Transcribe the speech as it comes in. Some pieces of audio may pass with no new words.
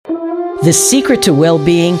The secret to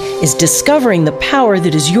well-being is discovering the power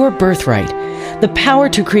that is your birthright, the power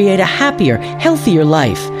to create a happier, healthier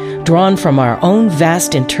life, drawn from our own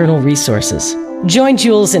vast internal resources. Join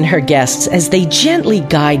Jules and her guests as they gently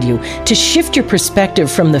guide you to shift your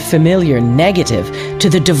perspective from the familiar negative to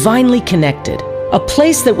the divinely connected, a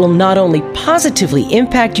place that will not only positively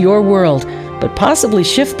impact your world, but possibly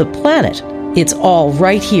shift the planet. It's all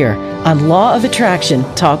right here on Law of Attraction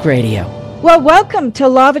Talk Radio. Well, welcome to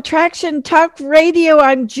Law of Attraction Talk Radio.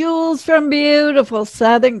 I'm Jules from beautiful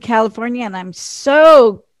Southern California, and I'm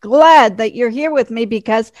so glad that you're here with me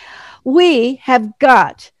because we have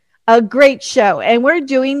got a great show, and we're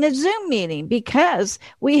doing the Zoom meeting because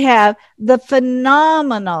we have the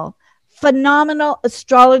phenomenal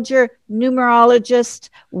astrologer, numerologist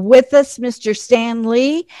with us, Mr. Stan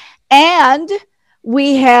Lee, and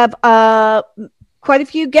we have quite a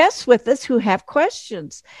few guests with us who have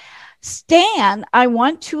questions. Stan, I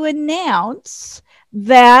want to announce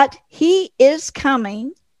that he is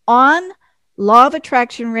coming on Law of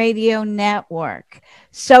Attraction Radio Network.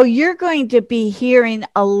 So you're going to be hearing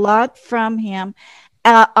a lot from him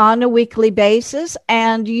on a weekly basis,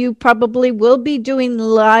 and you probably will be doing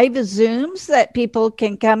live Zooms that people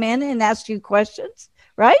can come in and ask you questions,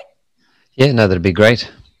 right? Yeah, no, that'd be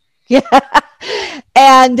great. Yeah.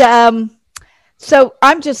 And so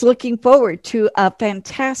I'm just looking forward to a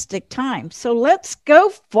fantastic time. So let's go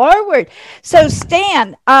forward. So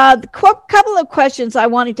Stan, a couple of questions I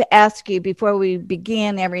wanted to ask you before we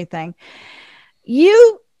begin everything.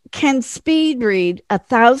 You can speed read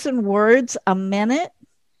 1,000 words a minute.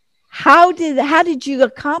 How did you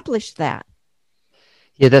accomplish that?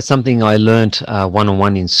 Yeah, that's something I learned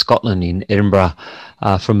one-on-one in Scotland, in Edinburgh,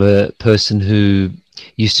 from a person who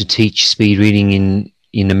used to teach speed reading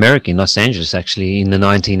in America, in Los Angeles, actually, in the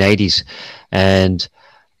 1980s. And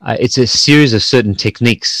it's a series of certain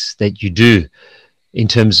techniques that you do in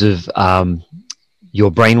terms of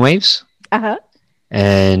your brainwaves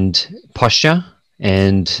and posture.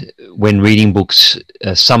 And when reading books,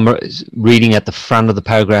 some reading at the front of the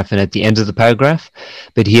paragraph and at the end of the paragraph.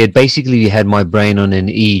 But he had my brain on an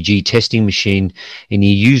EEG testing machine, and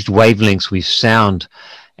he used wavelengths with sound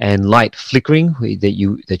and light flickering that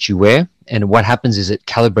you wear. And what happens is it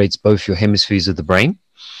calibrates both your hemispheres of the brain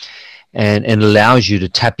and allows you to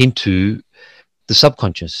tap into the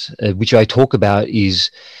subconscious, which I talk about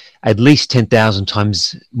is at least 10,000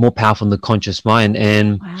 times more powerful than the conscious mind.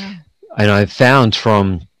 And wow. And I found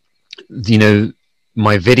from,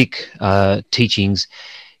 my Vedic teachings,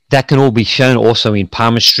 that can all be shown also in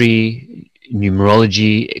palmistry,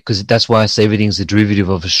 numerology, because that's why I say everything's a derivative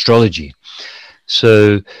of astrology.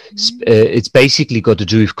 So it's basically got to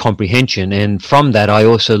do with comprehension. And from that, I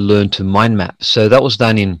also learned to mind map. So that was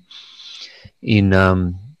done in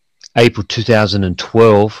April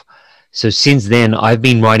 2012. So since then, I've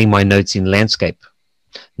been writing my notes in landscape,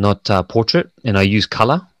 not portrait, and I use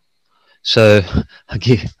color. So I'll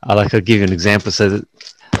give you an example. So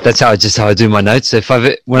that's how I do my notes. So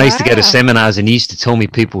when I used to go to seminars, and he used to tell me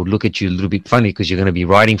people would look at you a little bit funny because you're going to be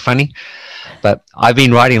writing funny. But I've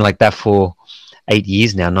been writing like that for 9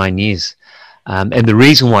 years. And the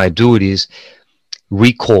reason why I do it is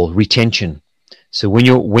retention. So when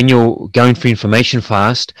you're going through information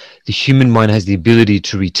fast, the human mind has the ability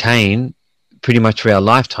to retain pretty much for our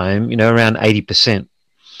lifetime, around 80%.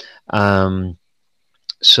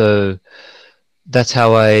 So that's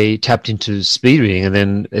how I tapped into speed reading. And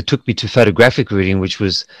then it took me to photographic reading,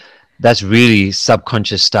 that's really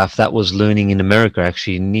subconscious stuff. That was learning in America,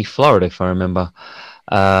 actually, near Florida, if I remember.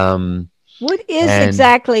 What is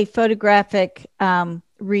exactly photographic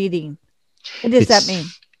reading? What does that mean?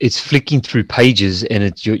 It's flicking through pages, and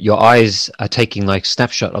it's your eyes are taking like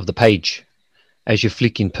snapshot of the page as you're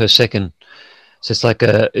flicking per second. So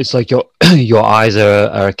it's like your eyes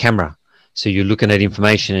are a camera. So you're looking at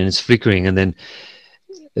information and it's flickering, and then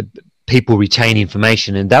people retain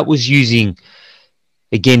information. And that was using,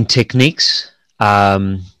 again, techniques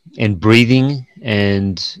and breathing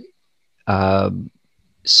and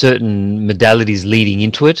certain modalities leading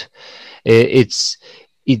into it. This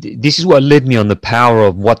is what led me on the power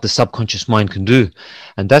of what the subconscious mind can do.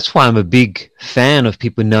 And that's why I'm a big fan of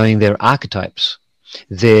people knowing their archetypes,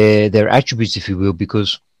 their attributes, if you will,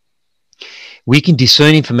 because we can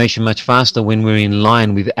discern information much faster when we're in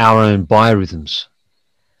line with our own biorhythms,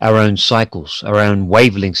 our own cycles, our own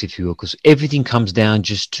wavelengths, if you will, because everything comes down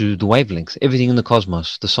just to the wavelength, everything in the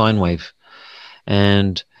cosmos, the sine wave.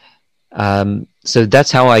 And so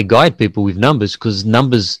that's how I guide people with numbers, because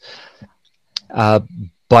numbers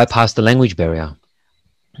bypass the language barrier.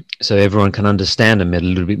 So everyone can understand them a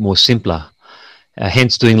little bit more simpler.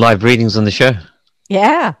 Hence doing live readings on the show.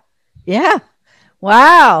 Yeah. Yeah.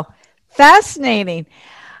 Wow. Fascinating.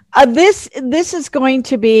 This is going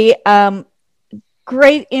to be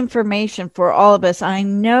great information for all of us. I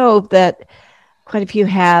know that quite a few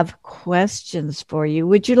have questions for you.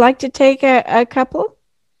 Would you like to take a couple?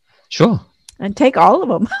 Sure. And take all of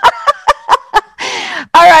them.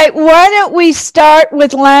 All right. Why don't we start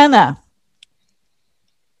with Lana?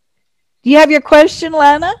 Do you have your question,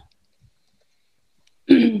 Lana?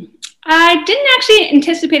 I didn't actually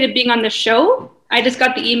anticipate it being on the show. I just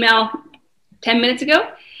got the email 10 minutes ago.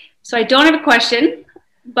 So I don't have a question,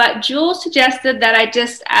 but Jules suggested that I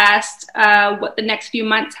just asked what the next few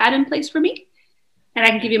months had in place for me, and I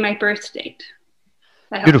can give you my birth date.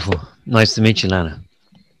 Beautiful. Nice to meet you, Lana.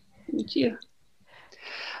 Meet you.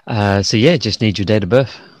 So yeah, just need your date of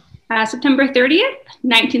birth. September 30th,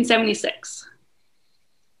 1976.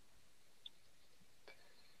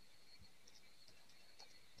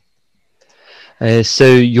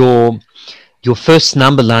 So your first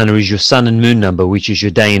number, Lana, is your sun and moon number, which is your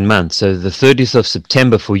day and month. So the 30th of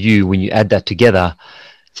September for you, when you add that together,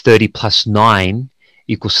 30 plus 9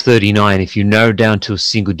 equals 39. If you narrow down to a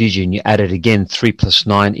single digit and you add it again, 3 plus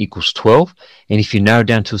 9 equals 12. And if you narrow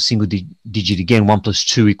down to a single digit again, 1 plus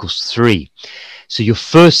 2 equals 3. So your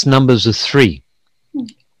first numbers are 3.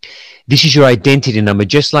 This is your identity number,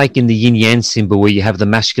 just like in the yin-yang symbol where you have the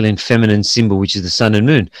masculine, feminine symbol, which is the sun and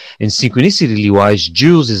moon. And synchronicity-wise,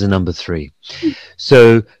 Jules is a number 3.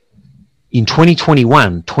 So in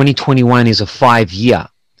 2021 is a 5-year.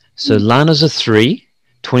 So Lana's a 3,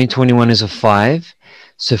 2021 is a 5.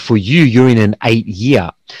 So for you, you're in an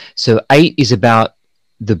 8-year. So 8 is about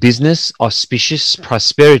the business, auspicious,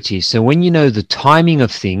 prosperity. So when you know the timing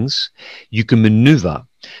of things, you can maneuver.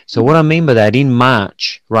 So what I mean by that, in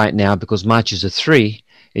March right now, because March is a 3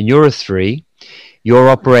 and you're a 3, you're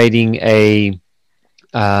operating a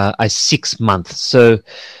 6 month. So if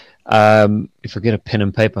I get a pen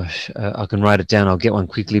and paper, I can write it down. I'll get one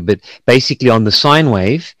quickly. But basically on the sine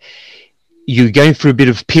wave, you're going through a bit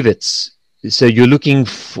of pivots. So you're looking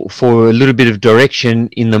for a little bit of direction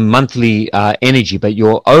in the monthly energy, but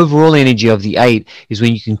your overall energy of the 8 is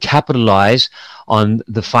when you can capitalize on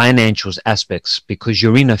the financials aspects, because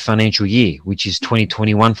you're in a financial year, which is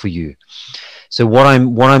 2021 for you. So what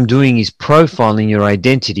I'm doing is profiling your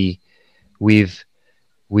identity with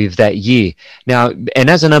that year. Now, and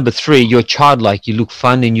as a number 3, you're childlike, you look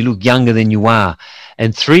fun and you look younger than you are.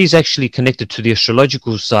 And 3 is actually connected to the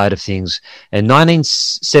astrological side of things. And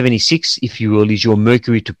 1976, if you will, is your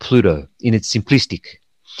Mercury to Pluto in its simplistic.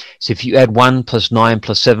 So if you add 1 plus 9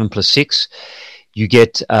 plus 7 plus 6, you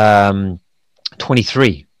get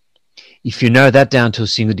 23. If you narrow that down to a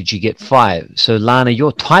single digit, you get 5. So Lana,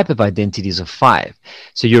 your type of identity is a 5.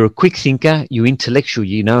 So you're a quick thinker, you're intellectual,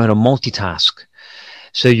 you know how to multitask.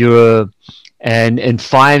 So you're and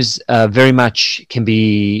 5s very much can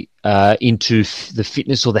be into the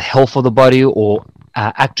fitness or the health of the body, or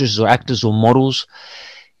actors or models.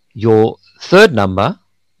 Your third number,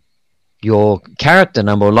 your character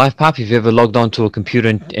number or life path, if you've ever logged onto a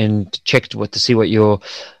computer and checked to see what your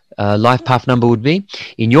life path number would be.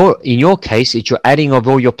 In your case, it's your adding of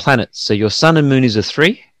all your planets. So your sun and moon is a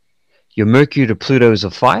 3, your Mercury to Pluto is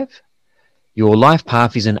a 5, your life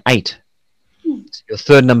path is an 8. So your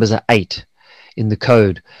third numbers are 8 in the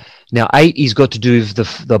code. Now 8 is got to do with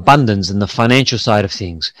the abundance and the financial side of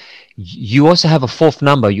things. You also have a fourth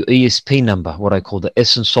number, your ESP number, what I call the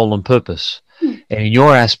essence, soul, and purpose. And in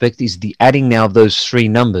your aspect is the adding now of those 3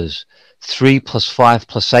 numbers. 3 plus 5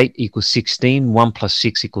 plus 8 equals 16. 1 plus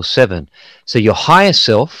 6 equals 7. So your higher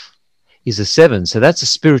self is a 7. So that's a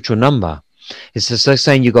spiritual number. It's just like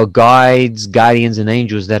saying you got guides, guardians, and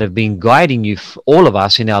angels that have been guiding you, all of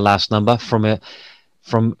us in our last number, from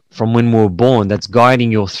when we were born. That's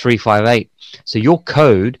guiding your 358. So your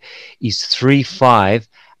code is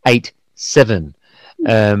 3587.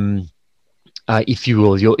 If you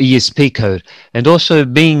will, your ESP code. And also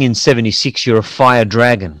being in 76, you're a fire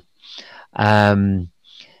dragon. And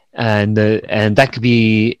that could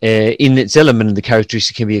be in its element, and the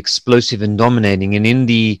characteristic can be explosive and dominating. And in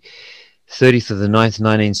the 30th of the 9th,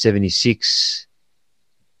 1976,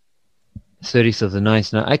 30th of the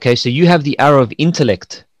 9th. Okay, so you have the arrow of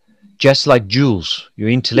intellect, just like Jules. You're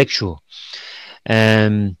intellectual.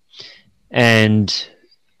 So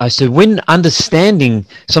when understanding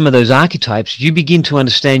some of those archetypes, you begin to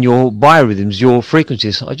understand your biorhythms, your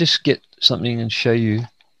frequencies. I'll just get something and show you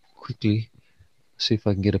quickly. See if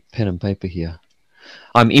I can get a pen and paper here.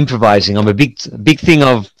 I'm improvising. I'm a big thing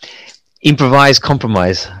of improvise,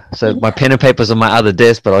 compromise. So my pen and paper's on my other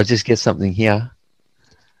desk, but I'll just get something here.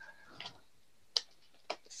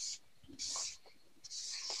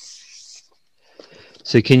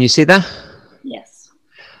 So can you see that? Yes.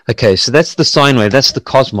 Okay, so that's the sine wave. That's the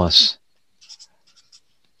cosmos.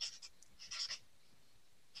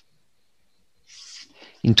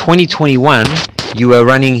 In 2021, you are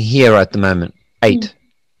running here at the moment, 8.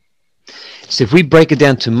 So if we break it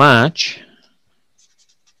down to March,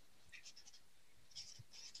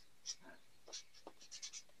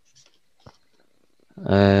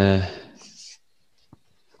 on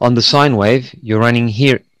the sine wave, you're running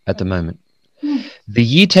here at the moment. The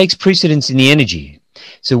year takes precedence in the energy.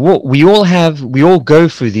 So what we all go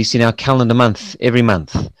through this in our calendar month, every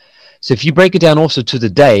month. So if you break it down also to the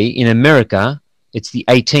day, in America, it's the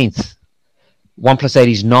 18th. 1 plus 8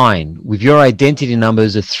 is 9. With your identity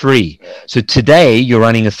numbers are 3. So today you're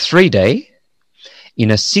running a 3-day,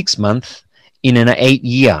 in a 6-month, in an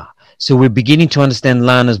 8-year. So we're beginning to understand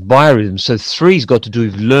Lana's biorhythm. So 3's got to do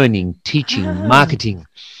with learning, teaching, marketing,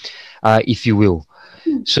 if you will.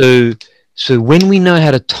 So when we know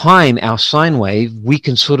how to time our sine wave, we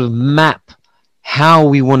can sort of map how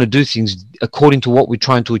we want to do things according to what we're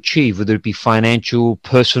trying to achieve, whether it be financial,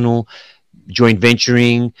 personal, joint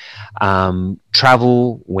venturing,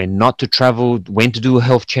 travel, when not to travel, when to do a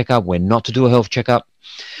health checkup, when not to do a health checkup.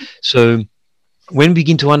 So when we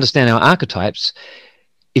begin to understand our archetypes,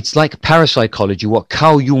 it's like parapsychology, what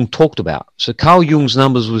Carl Jung talked about. So Carl Jung's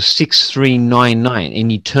numbers was 6399, and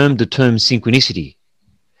he termed the term synchronicity.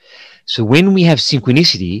 So when we have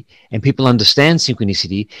synchronicity and people understand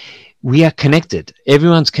synchronicity, we are connected.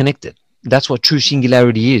 Everyone's connected. That's what true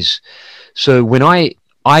singularity is. So when I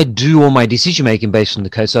do all my decision making based on the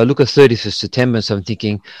code. So I look at 30th of September, so I'm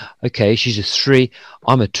thinking, okay, she's a 3,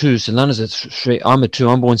 I'm a 2, so Lana's a 3, I'm a 2,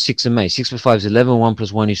 I'm born 6 of May. 6 plus 5 is 11, 1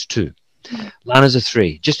 plus 1 is 2. Lana's a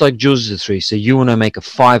 3, just like Jules is a 3. So you want to make a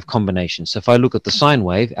 5 combination. So if I look at the sine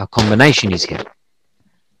wave, our combination is here.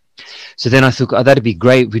 So then I thought, that'd be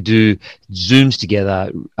great. We do Zooms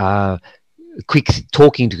together, quick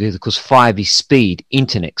talking together, because 5 is speed,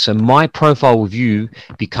 internet. So my profile with you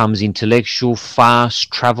becomes intellectual,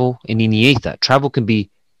 fast, travel, and in the ether. Travel can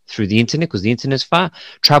be through the internet because the internet's far.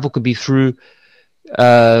 Travel could be through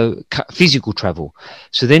physical travel.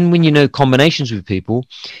 So then when you know combinations with people,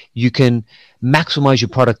 you can maximize your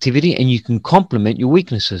productivity and you can complement your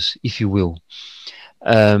weaknesses, if you will.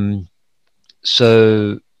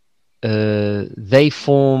 They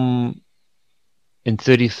form in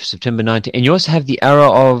 30th September 19, and you also have the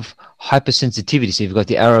arrow of hypersensitivity. So you've got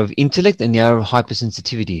the arrow of intellect and the arrow of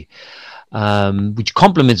hypersensitivity, which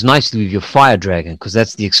complements nicely with your fire dragon, because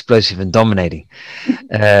that's the explosive and dominating.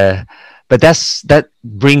 But that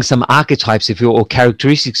brings some archetypes, if you will, or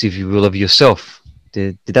characteristics, if you will, of yourself.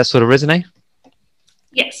 Did that sort of resonate?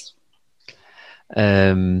 Yes.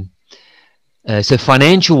 So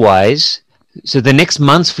financial wise, so the next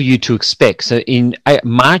months for you to expect. So in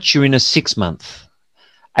March, you're in a 6-month.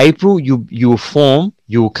 April, you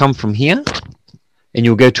will come from here and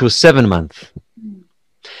you'll go to a 7-month.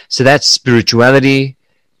 So that's spirituality,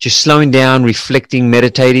 just slowing down, reflecting,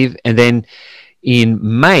 meditative. And then in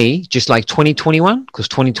May, just like 2021, because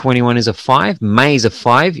 2021 is a 5, May is a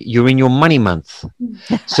 5, you're in your money month.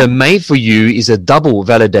 So May for you is a double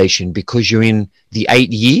validation because you're in the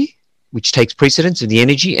 8 year, which takes precedence of the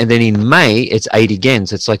energy. And then in May, it's 8 again.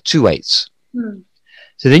 So it's like 2 8s.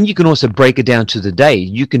 So then you can also break it down to the day.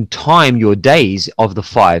 You can time your days of the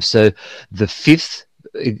 5. So the 5th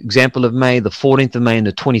example of May, the 14th of May, and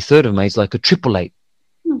the 23rd of May is like a 888.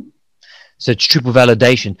 So it's triple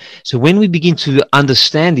validation. So when we begin to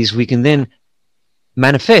understand this, we can then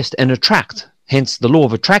manifest and attract. Hence the law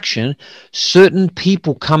of attraction. Certain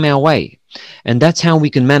people come our way. And that's how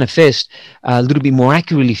we can manifest a little bit more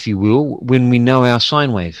accurately, if you will, when we know our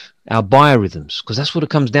sine wave, our biorhythms, because that's what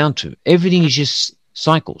it comes down to. Everything is just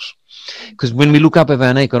cycles. Because when we look up at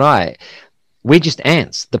our naked eye, we're just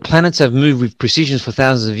ants. The planets have moved with precision for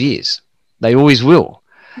thousands of years. They always will.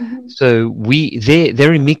 So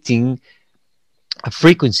they're emitting a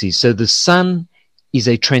frequency. So the sun is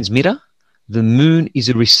a transmitter. The moon is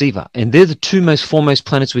a receiver. And they're the two most foremost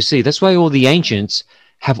planets we see. That's why all the ancients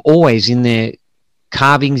have always in their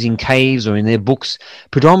carvings in caves or in their books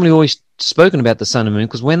predominantly always spoken about the sun and moon,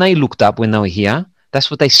 because when they looked up when they were here,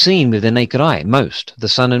 that's what they seen with their naked eye most, the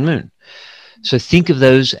sun and moon. So think of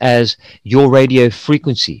those as your radio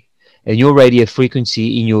frequency, and your radio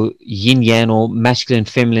frequency in your yin yang or masculine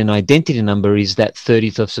feminine identity number is that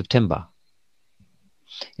 30th of September,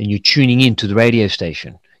 and you're tuning into the radio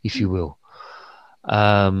station, if you will.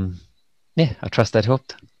 Yeah, I trust that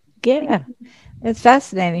helped. Yeah, it's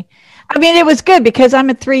fascinating. I mean, it was good because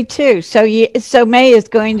I'm a 3 too. So May is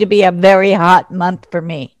going to be a very hot month for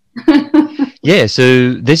me. Yeah,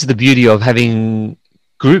 so this is the beauty of having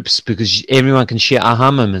groups because everyone can share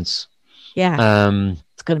aha moments. Yeah.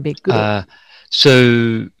 It's going to be good.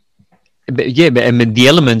 So, but I mean, the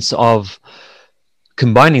elements of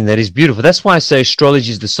combining that is beautiful. That's why I say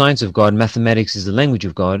astrology is the science of God, mathematics is the language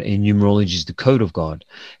of God, and numerology is the code of God.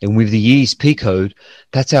 And with the ESP code,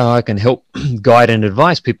 that's how I can help guide and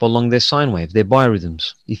advise people along their sine wave, their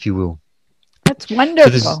biorhythms, if you will. That's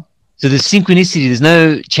wonderful. So there's synchronicity. There's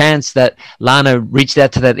no chance that Lana reached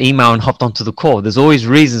out to that email and hopped onto the call. There's always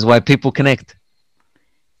reasons why people connect.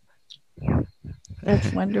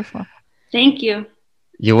 That's wonderful. Thank you.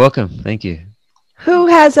 You're welcome. Thank you. Who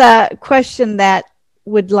has a question that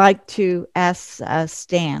would like to ask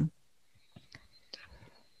Stan?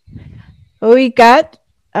 We got,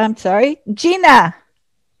 I'm sorry, Gina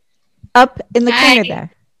up in the corner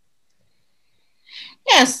there.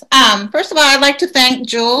 Yes. First of all, I'd like to thank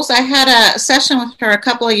Jules. I had a session with her a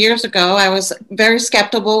couple of years ago. I was very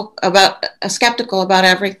skeptical about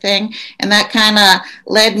everything, and that kind of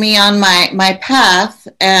led me on my path.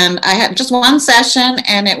 And I had just one session,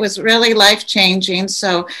 and it was really life-changing.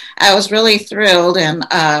 So I was really thrilled. And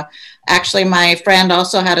actually, my friend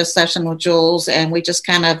also had a session with Jules, and we just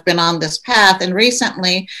kind of been on this path. And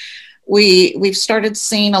recently, we've started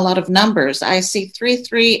seeing a lot of numbers. I see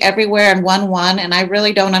 3 everywhere and 1 and I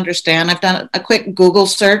really don't understand. I've done a quick Google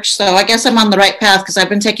search, so I guess I'm on the right path because I've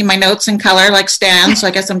been taking my notes in color like Stan, so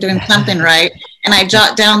I guess I'm doing something right. And I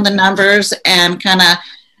jot down the numbers and kind of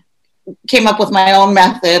came up with my own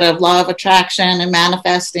method of law of attraction and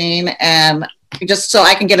manifesting, and just so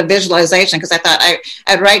I can get a visualization, because I thought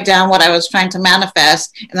I'd write down what I was trying to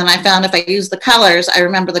manifest. And then I found if I use the colors, I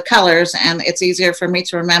remember the colors, and it's easier for me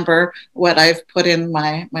to remember what I've put in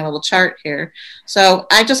my little chart here. So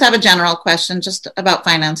I just have a general question just about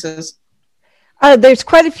finances. There's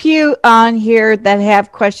quite a few on here that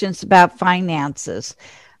have questions about finances.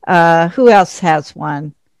 Who else has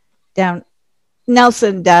one? Down,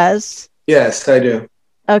 Nelson does. Yes, I do.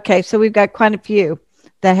 Okay, so we've got quite a few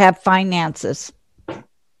that have finances.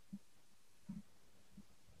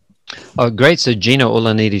 Oh, great. So Gina, all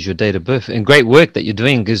I need is your date of birth, and great work that you're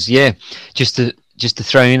doing, because just to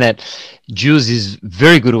throw in that Jules is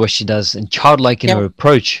very good at what she does and childlike in her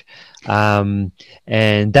approach. And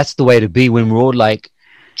that's the way to be. When we're all like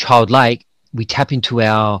childlike, we tap into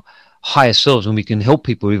our higher selves and we can help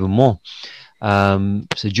people even more.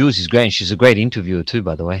 So Jules is great, and she's a great interviewer too,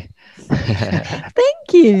 by the way.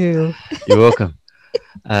 Thank you. You're welcome.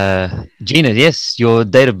 Gina, yes, your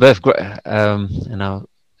date of birth, and I'll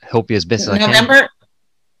help you as best as I can.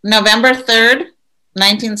 November 3rd,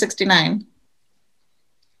 1969.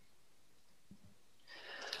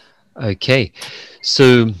 Okay,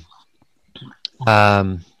 so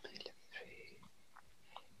Gina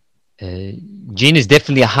is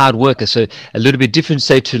definitely a hard worker, so a little bit different,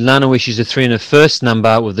 say, to Lana, where she's a 3 in her first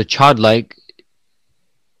number with the childlike.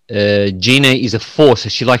 Gina is a 4, so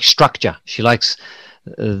she likes structure. She likes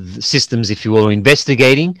systems, if you will, or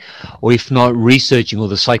investigating, or if not, researching, or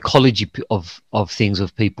the psychology of things,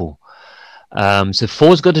 of people. So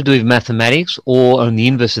 4's got to do with mathematics, or on the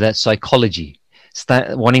inverse of that, psychology,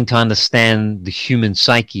 wanting to understand the human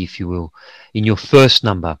psyche, if you will, in your first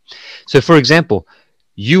number. So, for example,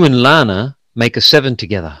 you and Lana make a 7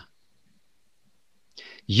 together.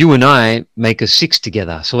 You and I make a 6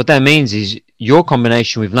 together. So what that means is your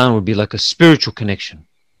combination with Lana would be like a spiritual connection.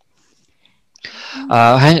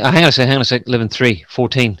 Hang on a sec, 11-3,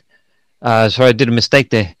 14. Sorry, I did a mistake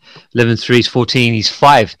there. 11-3 is 14, he's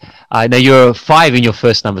 5. Now you're a 5 in your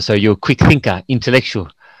first number, so you're a quick thinker, intellectual.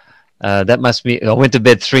 That must be, I went to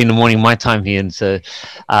bed 3 in the morning, my time here. And so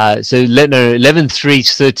 11-3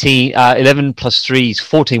 is 13, 11 plus 3 is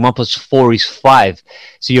 14, 1 plus 4 is 5.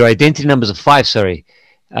 So your identity numbers are 5, sorry.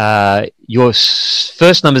 Your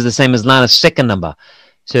first number is the same as Lana's second number.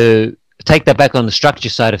 So take that back on the structure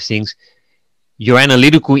side of things. You're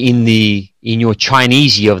analytical in your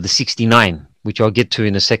Chinese year of the 69, which I'll get to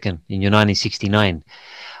in a second, in your 1969.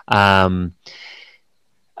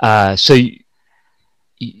 So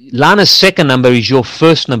Lana's second number is your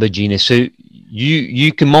first number, Gina. So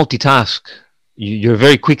you can multitask. You're a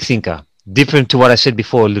very quick thinker, different to what I said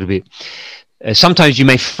before a little bit. Sometimes you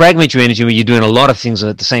may fragment your energy when you're doing a lot of things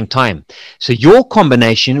at the same time. So your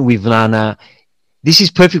combination with Lana, this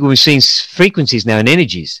is perfect when we're seeing frequencies now and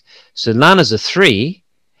energies. So Lana's a 3.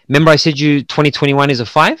 Remember I said 2021 is a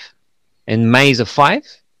 5? And May is a 5?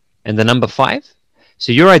 And the number 5?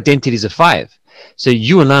 So your identity is a 5. So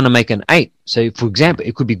you and Lana make an 8. So, for example,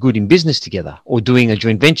 it could be good in business together or doing a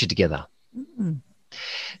joint venture together. Mm-hmm.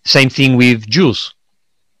 Same thing with Jules.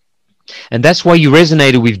 And that's why you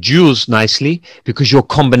resonated with Jules nicely, because your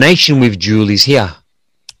combination with Jules is here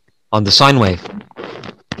on the sine wave.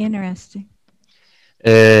 Interesting.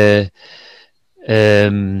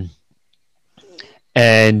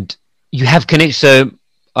 And you have connection. So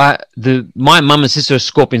my mum and sister are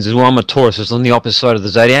Scorpions as well. I'm a Taurus. It's on the opposite side of the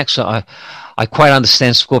zodiac, so I quite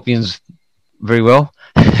understand Scorpions very well.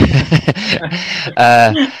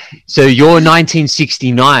 So your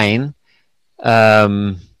 1969,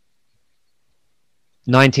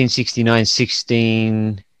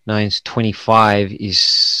 16 9 25 is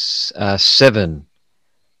 7.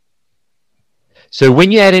 So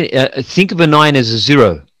when you add it, think of a 9 as a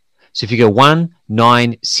 0. So if you go 1,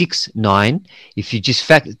 9, 6, 9, if you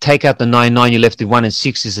just take out the 9, 9, you're left with 1 and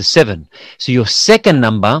 6 is a 7. So your second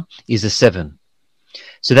number is a 7.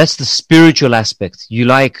 So that's the spiritual aspect.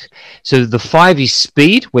 So the 5 is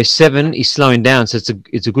speed, where 7 is slowing down. So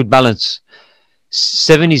it's a good balance.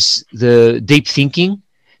 7 is the deep thinking.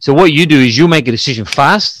 So what you do is you make a decision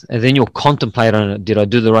fast, and then you'll contemplate on it. Did I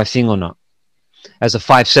do the right thing or not? As a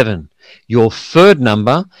 5-7. Your third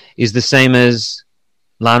number is the same as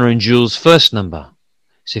Lana and Jules' first number.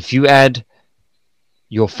 So if you add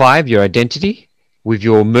your 5, your identity, with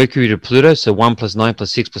your Mercury to Pluto, so 1 plus 9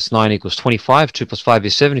 plus 6 plus 9 equals 25, 2 plus 5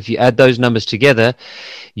 is 7. If you add those numbers together,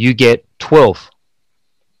 you get 12.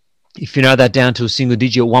 If you narrow that down to a single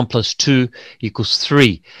digit, 1 plus 2 equals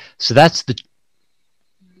 3. So that's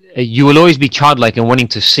you will always be childlike and wanting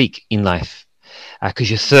to seek in life, because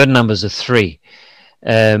your third number is a 3.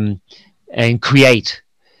 And create.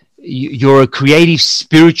 You're a creative,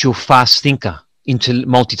 spiritual, fast thinker,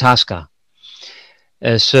 multitasker.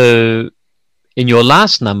 So in your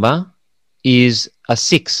last number is a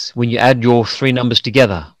 6 when you add your 3 numbers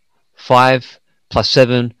together. 5 plus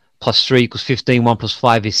 7 plus 3 equals 15. 1 plus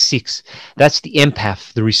 5 is 6. That's the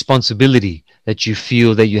empath, the responsibility that you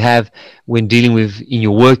feel that you have when dealing with in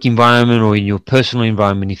your work environment or in your personal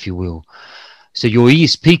environment, if you will. So your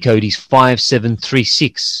ESP code is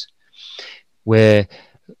 5736, where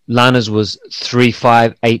Lana's was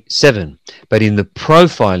 3587. But in the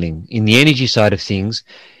profiling, in the energy side of things,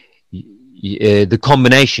 the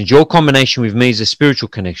combinations, your combination with me is a spiritual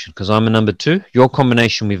connection, because I'm a number 2. Your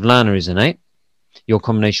combination with Lana is an 8. Your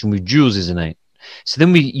combination with Jules is an 8. So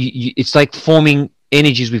then it's like forming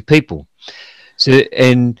energies with people. So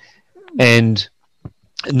and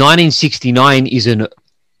 1969 is an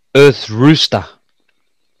Earth Rooster.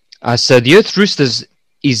 So the Earth Rooster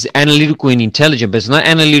is analytical and intelligent, but it's not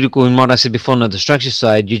analytical in what I said before on the structure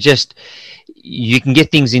side. You can get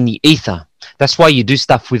things in the ether. That's why you do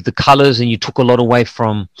stuff with the colors, and you took a lot away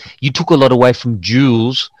from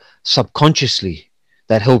Jules subconsciously.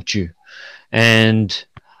 That helped you, and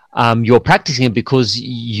you're practicing it because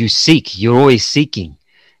you seek. You're always seeking.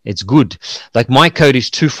 It's good. Like my code is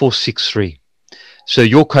 2463. So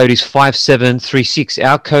your code is 5736.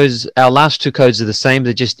 Our last 2 codes are the same.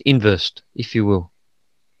 They're just inversed, if you will.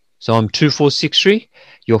 So I'm 2463.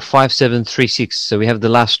 You're 5736. So we have the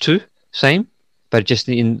last 2 same, but just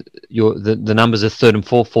in the numbers are 3rd and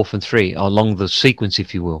 4th, 4th and 3 along the sequence,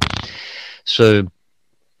 if you will. So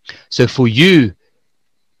for you,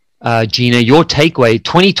 Gina, your takeaway,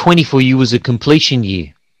 2020 for you was a completion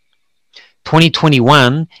year.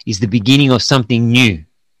 2021 is the beginning of something new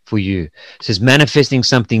for you. It says manifesting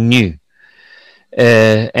something new.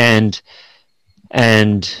 And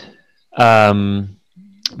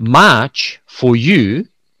March for you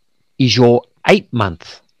is your 8th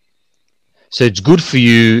month. So it's good for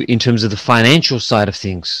you in terms of the financial side of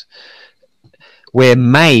things, where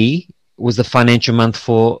May was the financial month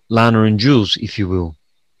for Lana and Jules, if you will.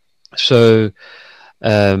 So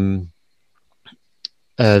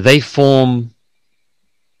they form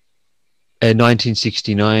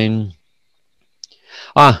 1969.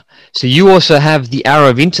 So you also have the arrow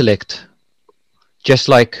of intellect, just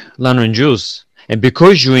like Lana and Jules. And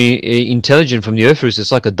because you're intelligent from the Earth Roots,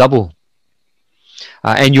 it's like a double.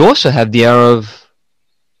 And you also have the arrow of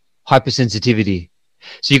hypersensitivity.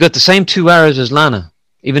 So you got the same 2 arrows as Lana,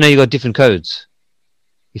 even though you got different codes,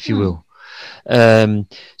 if you will.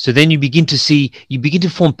 So then you begin to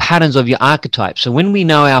form patterns of your archetype. So when we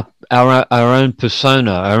know our own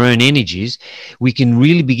persona, our own energies, we can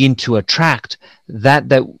really begin to attract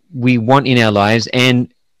that we want in our lives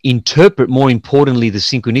and interpret, more importantly, the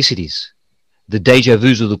synchronicities, the deja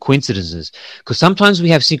vus or the coincidences. Because sometimes we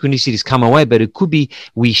have synchronicities come our way, but it could be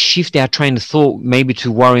we shift our train of thought maybe to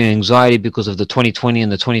worry and anxiety because of the 2020 and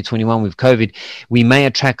the 2021 with COVID. We may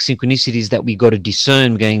attract synchronicities that we got to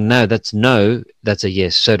discern, going, no, that's a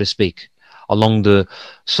yes, so to speak, along the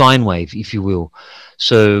sine wave, if you will.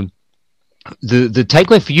 So the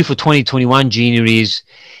takeaway for you for 2021, Gina, is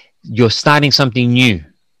you're starting something new,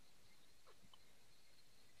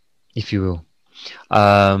 if you will.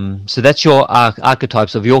 So that's your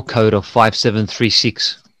archetypes of your code of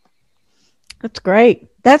 5736. That's great.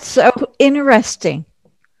 That's so interesting.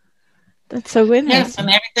 That's so Yes, interesting.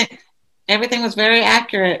 and everything was very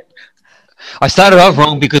accurate. I started off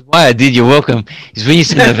wrong because why I did, you're welcome, is when you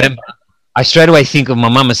said November, I straight away think of my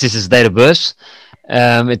mum and sister's date of birth.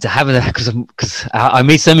 It's a habit because I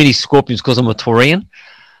meet so many Scorpions because I'm a Taurian.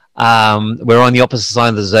 We're on the opposite side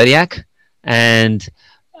of the zodiac, and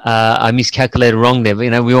I miscalculated wrong there. But,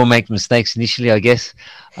 you know, we all make mistakes initially, I guess.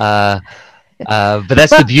 But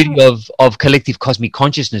that's the beauty of collective cosmic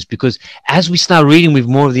consciousness, because as we start reading with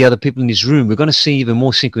more of the other people in this room, we're going to see even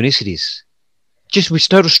more synchronicities, just with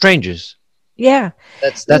total strangers. Yeah.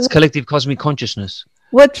 That's collective cosmic consciousness.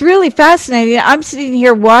 What's really fascinating, I'm sitting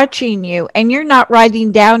here watching you and you're not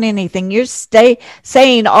writing down anything. You're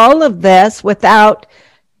saying all of this without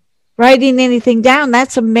writing anything down.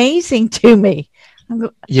 That's amazing to me.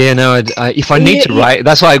 Yeah, no, if I need to write,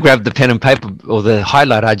 that's why I grabbed the pen and paper or the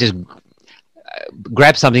highlighter. I just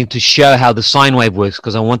grab something to show how the sine wave works,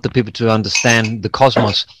 because I want the people to understand the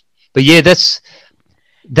cosmos. But yeah, that's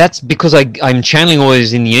because I'm channeling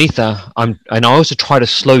always in the ether. And I also try to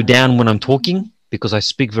slow down when I'm talking, because I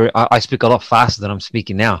speak a lot faster than I'm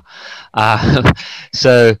speaking now.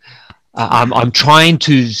 So I'm trying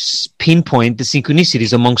to pinpoint the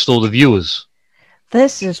synchronicities amongst all the viewers.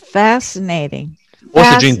 This is fascinating.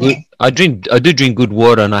 Also, I do drink good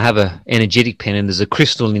water, and I have a energetic pen, and there's a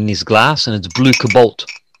crystal in this glass, and it's blue cobalt.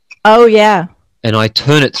 Oh yeah. And I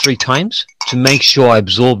turn it 3 times to make sure I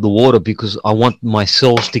absorb the water, because I want my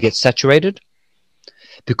cells to get saturated.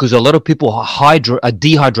 Because a lot of people are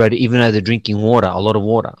dehydrated even though they're drinking water, a lot of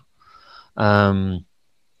water.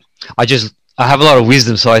 I have a lot of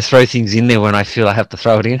wisdom, so I throw things in there when I feel I have to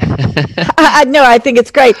throw it in. No, I think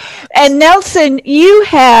it's great. And Nelson, you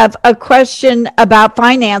have a question about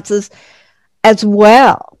finances as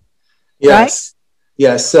well. Yes. Right?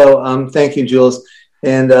 Yes. So thank you, Jules.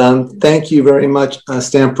 And thank you very much,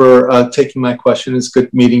 Stan, for taking my question. It's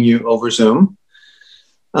good meeting you over Zoom.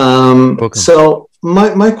 So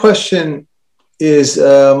my question is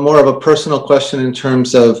more of a personal question in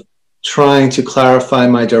terms of trying to clarify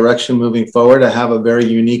my direction moving forward. I have a very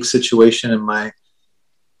unique situation in my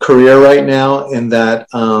career right now, in that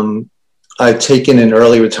I've taken an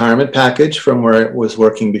early retirement package from where I was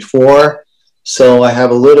working before. So I have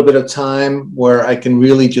a little bit of time where I can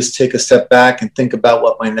really just take a step back and think about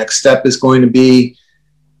what my next step is going to be.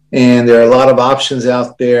 And there are a lot of options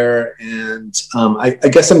out there. And I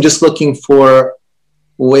guess I'm just looking for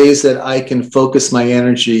ways that I can focus my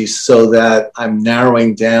energy so that I'm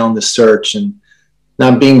narrowing down the search and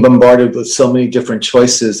not being bombarded with so many different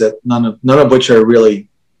choices that none of which are really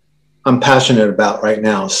I'm passionate about right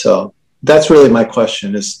now. So that's really my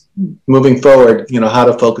question, is moving forward, how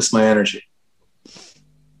to focus my energy.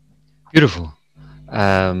 Beautiful.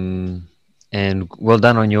 And well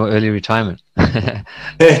done on your early retirement.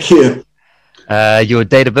 Thank you. Your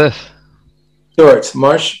date of birth? Sure, it's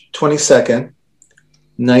March 22nd,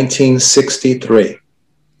 1963.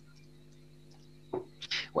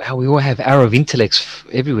 Wow, we all have arrow of intellects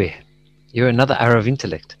everywhere. You're another arrow of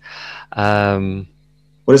intellect.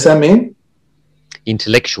 What does that mean?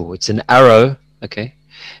 Intellectual. It's an arrow, okay.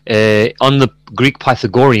 On the Greek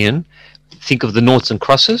Pythagorean, think of the noughts and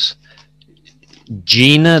crosses.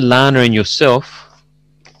 Gina, Lana, and yourself.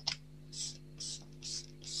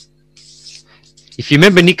 If you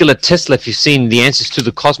remember Nikola Tesla, if you've seen The Answers to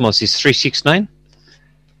the Cosmos, is 369.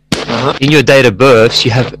 In your date of birth,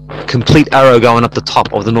 you have a complete arrow going up the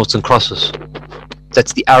top of the noughts and crosses.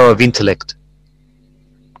 That's the arrow of intellect.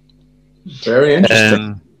 Very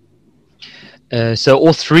interesting. So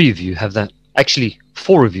all 3 of you have that. Actually,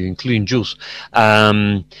 4 of you, including Jules.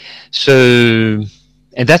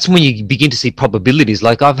 And that's when you begin to see probabilities.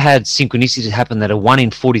 Like, I've had synchronicities happen that are 1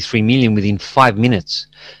 in 43 million within 5 minutes.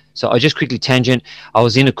 So I just quickly tangent. I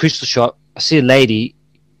was in a crystal shop. I see a lady.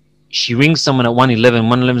 She rings someone at 111.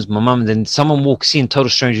 111 is my mum. And then someone walks in, total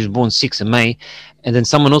stranger, who's born 6th of May. And then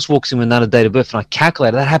someone else walks in with another date of birth. And I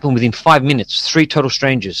calculated that happened within 5 minutes. 3 total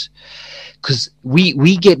strangers. Because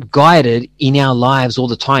we get guided in our lives all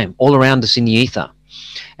the time, all around us in the ether.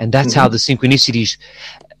 And that's how the synchronicities...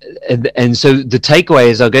 And so the takeaway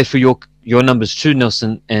is, I'll go through your numbers too,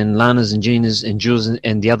 Nelson, and Lana's and Gina's and Jules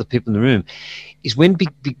and the other people in the room, is when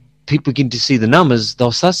big people begin to see the numbers,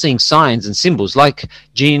 they'll start seeing signs and symbols. Like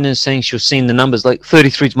Gina saying she was seeing the numbers, like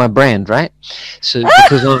 33 is my brand, right? So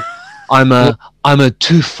because I'm a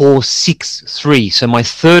 2463, so my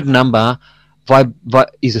third number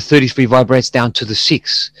is a 33, vibrates down to the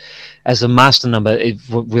 6 as a master number.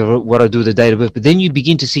 What I do with the date of birth. But then you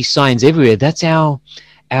begin to see signs everywhere. That's our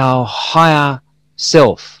higher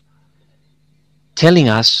self telling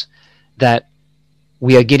us that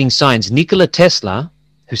we are getting signs. Nikola Tesla,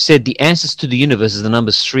 who said the answers to the universe is the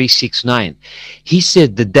numbers 3, 6, 9. He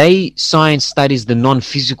said the day science studies the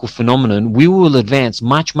non-physical phenomenon, we will advance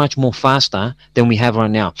much, much more faster than we have right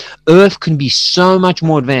now. Earth can be so much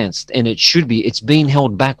more advanced, and it should be. It's being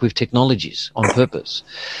held back with technologies on purpose.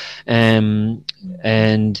 And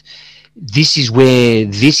this is where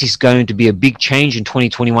this is going to be a big change in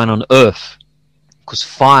 2021 on Earth, because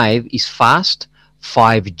 5 is fast,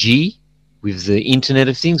 5G, with the Internet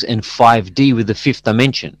of Things, and 5D with the fifth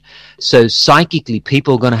dimension. So psychically,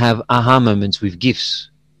 people are going to have aha moments with gifts.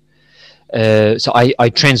 So I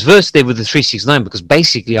transversed there with the 369 because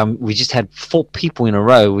basically we just had 4 people in a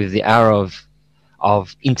row with the arrow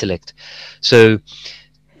of intellect. So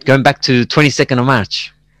going back to 22nd of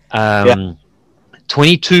March,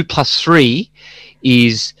 22 plus 3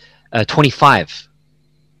 is 25.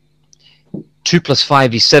 2 plus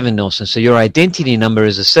 5 is 7, Nelson. So your identity number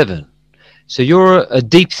is a 7. So you're a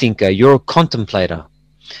deep thinker, you're a contemplator,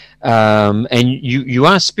 and you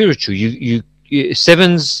are spiritual. You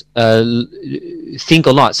sevens think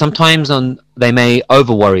a lot. Sometimes they may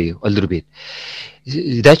over worry you a little bit.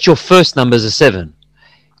 That's your first number is a 7.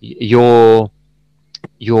 And you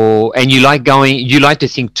like to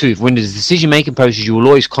think too. When there's a decision making process, you will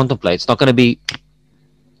always contemplate. It's not going to be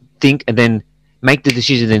think and then make the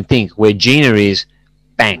decision then think. Where Gina is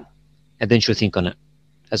bang, and then she'll think on it.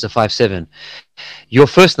 As a 5-7, your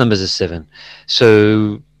first number is a 7.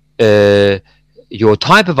 So your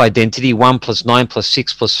type of identity, 1 plus 9 plus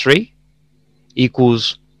 6 plus 3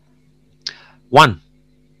 equals 1.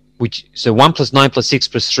 So 1 plus 9 plus 6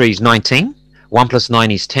 plus 3 is 19. 1 plus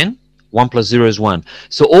 9 is 10. 1 plus 0 is 1.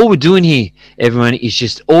 So all we're doing here, everyone, is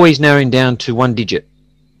just always narrowing down to one digit,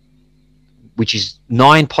 which is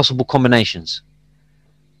 9 possible combinations.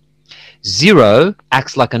 0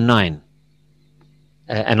 acts like a 9.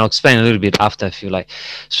 And I'll explain a little bit after if you like.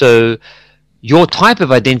 So your type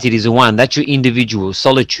of identity is a 1. That's your individual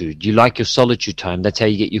solitude. You like your solitude time. That's how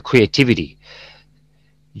you get your creativity.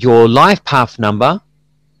 Your life path number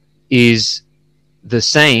is the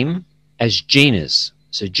same as Gina's.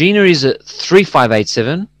 So Gina is a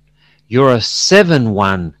 3587. You're a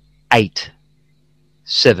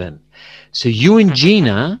 7187. So you and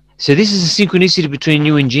Gina... So this is a synchronicity between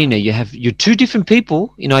you and Gina. You're 2 different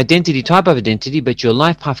people in identity, type of identity, but your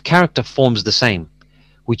life path character forms the same,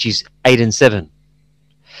 which is 8 and 7.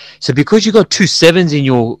 So because you got 2 7s in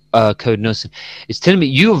your code, Nelson, it's telling me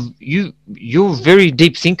you're a very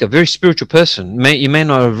deep thinker, very spiritual person. You may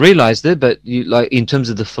not have realized it, but in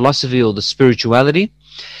terms of the philosophy or the spirituality.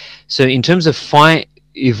 So in terms of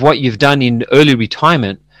what you've done in early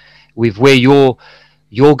retirement, with where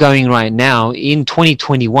you're going right now in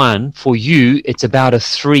 2021, for you, it's about a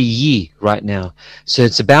 3-year right now. So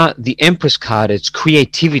it's about the Empress card. It's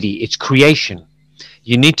creativity. It's creation.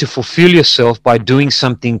 You need to fulfill yourself by doing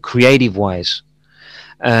something creative-wise.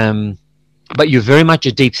 But you're very much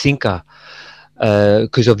a deep thinker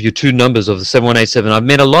because of your 2 numbers of the 7187. I've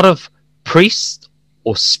met a lot of priests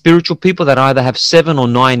or spiritual people that either have 7 or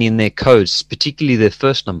 9 in their codes, particularly their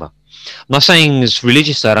first number. I'm not saying it's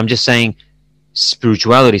religious side. I'm just saying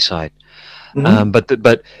spirituality side. But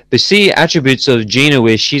the C attributes of Gina,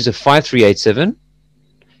 where she's a 5387,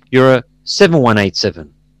 you're a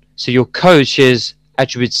 7187. So your code shares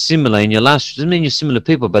attributes similar in your last. Doesn't mean you're similar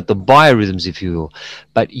people, but the biorhythms, if you will.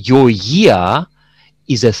 But your year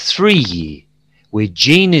is a 3-year, where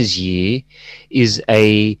Gina's year is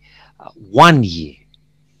a 1 year.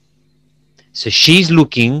 So she's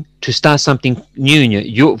looking to start something new in you.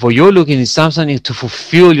 You're looking to start something to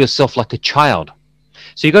fulfill yourself like a child.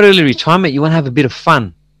 So you got early retirement. You want to have a bit of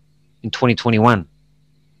fun in 2021,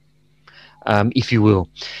 if you will.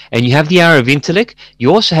 And you have the arrow of intellect.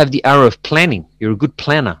 You also have the arrow of planning. You're a good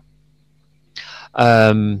planner.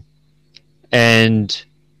 And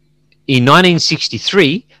in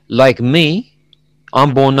 1963, like me,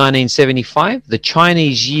 I'm born 1975. The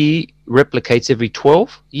Chinese year replicates every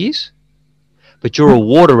 12 years. But you're a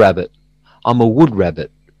water rabbit. I'm a wood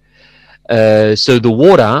rabbit. So the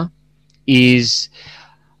water is...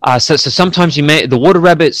 so sometimes the water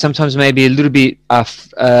rabbit sometimes may be a little bit...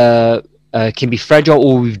 can be fragile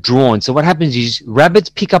or withdrawn. So what happens is rabbits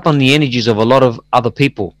pick up on the energies of a lot of other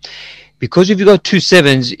people. Because if you've got 2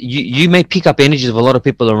 7s, you may pick up energies of a lot of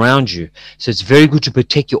people around you. So it's very good to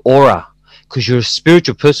protect your aura because you're a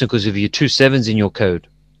spiritual person because of your 2 7s in your code.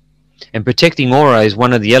 And protecting aura is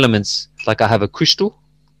one of the elements. Like I have a crystal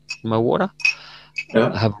in my water.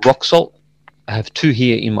 Yeah. I have rock salt. I have 2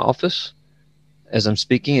 here in my office as I'm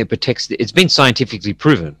speaking. It protects. It's been scientifically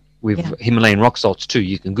proven with Yeah. Himalayan rock salts too.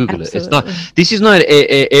 You can Google it. Absolutely. This is not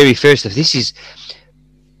airy fairy stuff. This is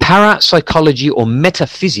parapsychology or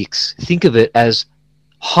metaphysics. Think of it as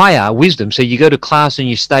higher wisdom. So you go to class and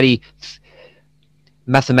you study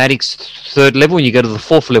mathematics 3rd level, and you go to the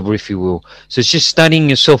 4th level, if you will. So it's just studying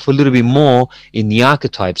yourself a little bit more in the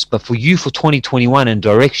archetypes. But for you, for 2021 and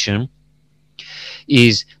direction,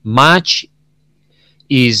 is March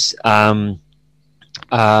is your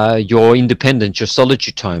independence, your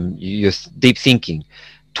solitude time, your deep thinking.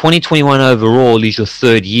 2021 overall is your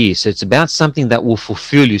 3rd year. So it's about something that will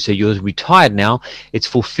fulfill you. So you're retired now. It's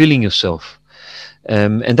fulfilling yourself.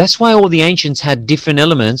 And that's why all the ancients had different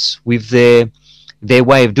elements with their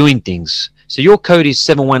way of doing things. So your code is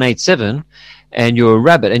 7187 and you're a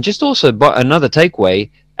rabbit. And just also another takeaway,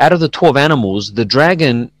 out of the 12 animals, the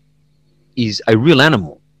dragon is a real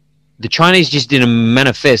animal. The Chinese just didn't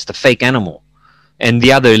manifest a fake animal, and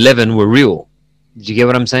the other 11 were real. Did you get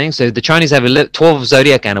what I'm saying? So the Chinese have 12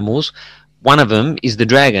 zodiac animals. One of them is the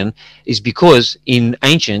dragon, is because in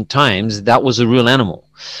ancient times that was a real animal.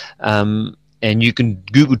 And you can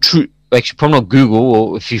Google true, actually probably not Google,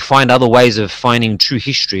 or if you find other ways of finding true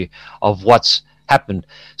history of what's happened.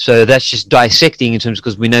 So that's just dissecting in terms,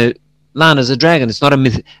 because we know Lana's a dragon. It's not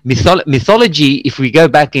a mythology. If we go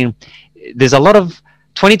back in, there's a lot of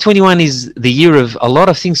 2021 is the year of a lot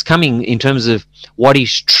of things coming in terms of what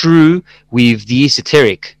is true with the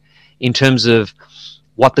esoteric, in terms of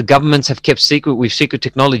what the governments have kept secret with secret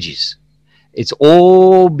technologies. It's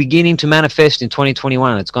all beginning to manifest in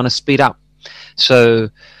 2021. It's going to speed up. So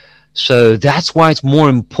that's why it's more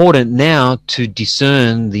important now to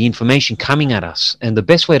discern the information coming at us. And the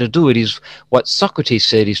best way to do it is what Socrates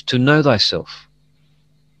said, is to know thyself.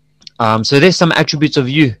 So there's some attributes of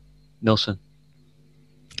you, Nelson.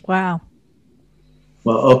 Wow.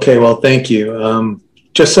 Well, okay. Well, thank you.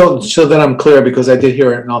 Just so that I'm clear, because I did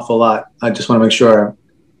hear it an awful lot. I just want to make sure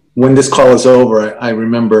when this call is over, I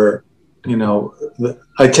remember,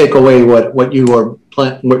 I take away what you were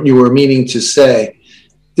meaning to say.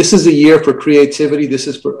 This is a year for creativity. This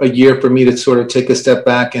is a year for me to sort of take a step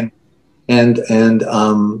back and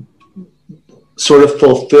sort of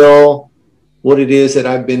fulfill what it is that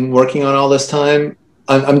I've been working on all this time.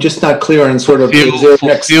 I'm just not clear on sort of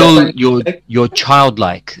fulfill your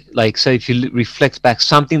childlike. Like, so if you reflect back,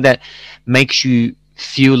 something that makes you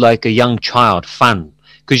feel like a young child, fun.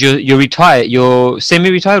 Because you're retired. You're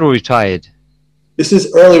semi-retired or retired? This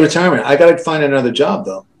is early retirement. I got to find another job,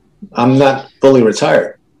 though. I'm not fully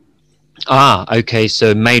retired. Ah, okay.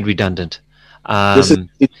 So made redundant. This is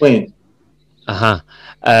between.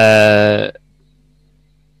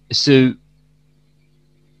 So,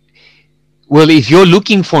 well, if you're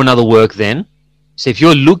looking for another work, then, so if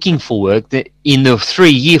you're looking for work, in the 3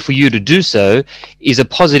 year for you to do so is a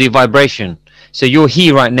positive vibration. So you're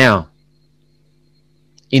here right now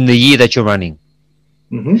in the year that you're running.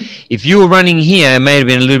 Mm-hmm. If you were running here, it may have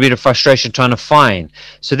been a little bit of frustration trying to find.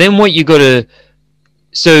 So then what you got to,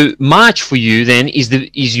 so March for you then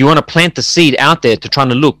is you want to plant the seed out there to try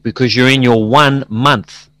to look, because you're in your 1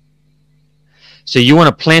 month. So you want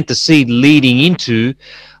to plant the seed leading into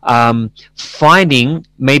finding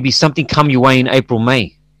maybe something come your way in April,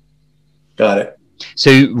 May. Got it.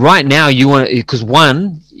 So right now you want to, because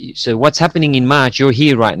so what's happening in March, you're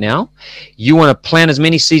here right now. You want to plant as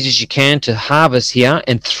many seeds as you can to harvest here.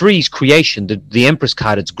 And 3 is creation. The Empress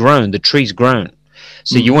card, it's grown. The tree's grown.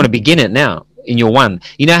 So you want to begin it now in your 1.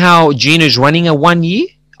 You know how Gina's running a 1 year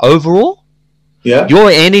overall? Yeah. Your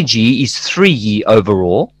energy is 3 year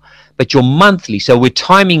overall, but you're monthly. So we're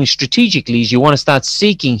timing strategically is you want to start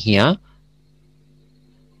seeking here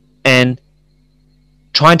and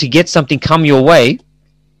trying to get something come your way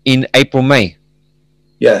in April, May.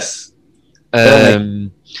 Yes.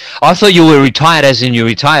 I thought you were retired, as in you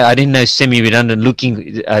retired. I didn't know semi-redundant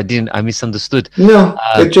looking. I misunderstood. No,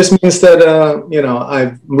 it just means that,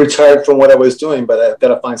 I've retired from what I was doing, but I've got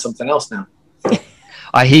to find something else now.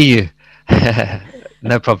 I hear you.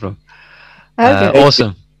 No problem. Okay.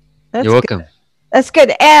 Awesome. That's You're welcome. Good. That's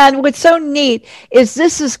good. And what's so neat is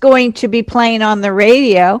this is going to be playing on the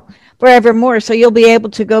radio forevermore. So you'll be able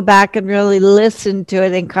to go back and really listen to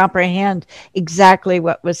it and comprehend exactly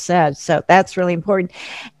what was said. So that's really important.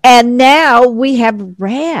 And now we have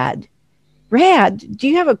Rad. Rad, do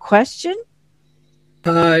you have a question?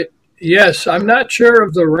 Yes, I'm not sure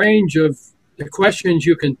of the range of the questions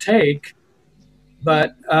you can take,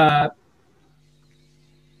 but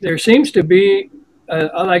there seems to be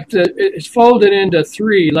it's folded into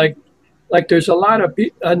 3. Like there's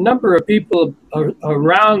a number of people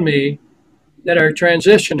around me that are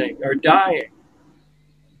transitioning or dying,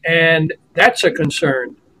 and that's a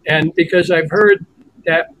concern. And because I've heard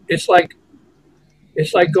that it's like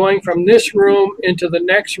going from this room into the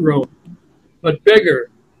next room, but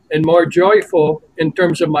bigger and more joyful in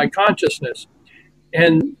terms of my consciousness.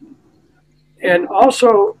 And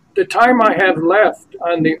also the time I have left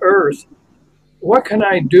on the earth, what can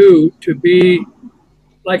I do to be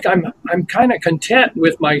like I'm kind of content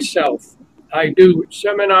with myself. I do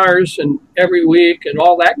seminars and every week and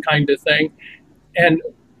all that kind of thing. And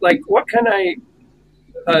like, what can I,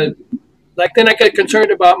 like then I get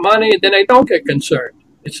concerned about money, then I don't get concerned.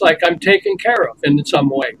 It's like I'm taken care of in some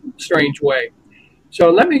way, strange way. So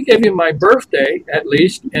let me give you my birthday at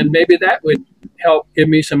least, and maybe that would help give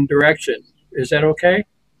me some direction. Is that okay?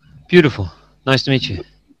 Beautiful. Nice to meet you.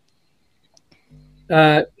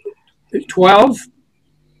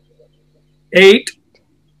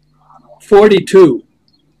 12/8/42.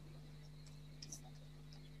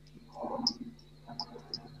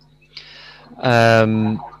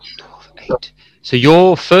 So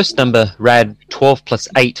your first number, Rad, 12 plus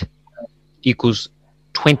 8 equals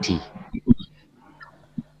 20.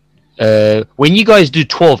 When you guys do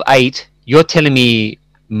 12/8, you're telling me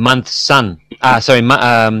month,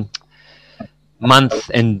 month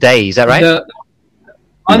and day. Is that right? The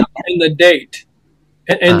month and the date,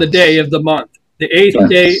 and the day of the month, the 8th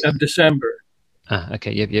day of December.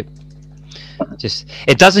 Okay. Yep. Just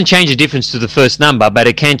it doesn't change the difference to the first number, but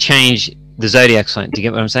it can change the zodiac sign. Do you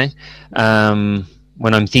get what I'm saying?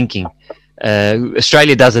 When I'm thinking,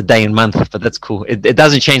 Australia does a day and month, but that's cool. It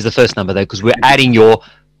doesn't change the first number though, because we're adding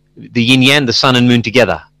the yin yang, the sun and moon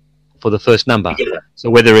together for the first number. So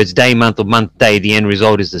whether it's day, month, or month, day, the end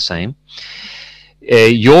result is the same.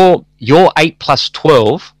 Your 8 plus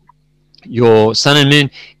 12, your sun and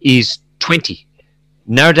moon is 20.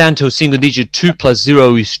 Narrow down to a single digit. 2 plus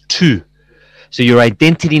 0 is 2. So your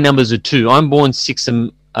identity numbers are 2. I'm born 6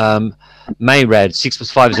 May, Rad. 6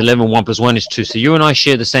 plus 5 is 11. 1 plus 1 is 2. So you and I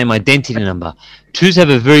share the same identity number. 2s have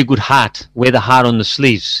a very good heart. Wear the heart on the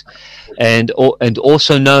sleeves, and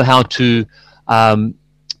also know how to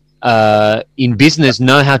in business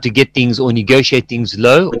know how to get things or negotiate things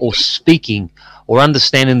low, or speaking, or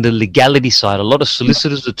understanding the legality side. A lot of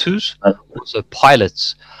solicitors are 2s, also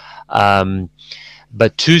pilots.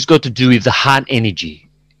 But 2's got to do with the heart energy.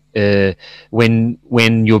 When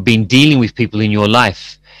you've been dealing with people in your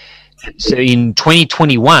life. So in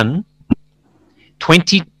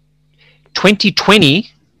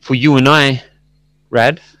 2020 for you and I,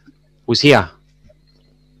 Rad, was here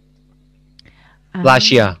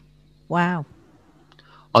last year. Wow.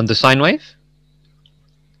 On the sine wave.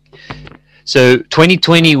 So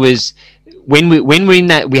 2020 was when we're in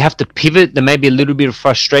that, we have to pivot. There may be a little bit of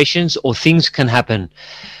frustrations, or things can happen.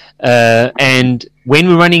 And when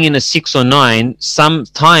we're running in a 6 or 9,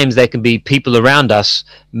 sometimes there can be people around us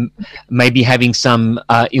maybe having some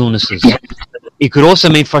illnesses. It could also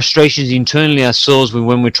mean frustrations internally ourselves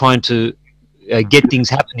when we're trying to get things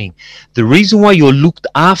happening. The reason why you're looked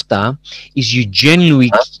after is you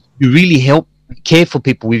really care for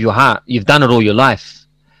people with your heart. You've done it all your life,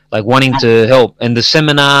 like wanting to help. And the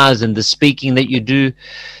seminars and the speaking that you do,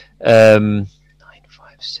 9,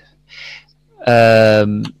 5,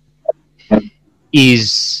 7.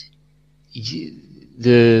 Is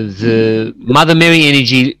the Mother Mary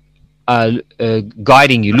energy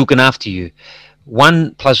guiding you, looking after you.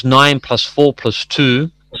 1 plus 9 plus 4 plus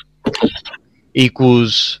 2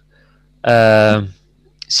 equals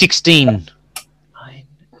 16. 9,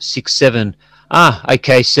 6, 7.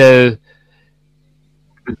 Okay. So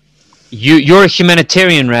you're a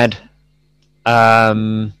humanitarian, Rad.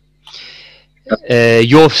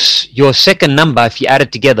 Your second number, if you add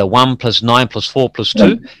it together, 1 plus 9 plus 4 plus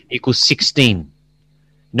 2 equals 16.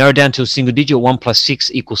 Narrow down to a single digit. 1 plus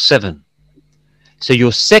 6 equals 7. So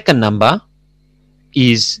your second number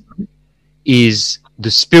is the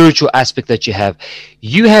spiritual aspect that you have.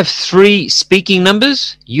 You have 3 speaking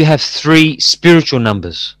numbers. You have 3 spiritual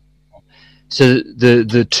numbers. So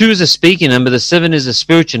the 2 is a speaking number. The 7 is a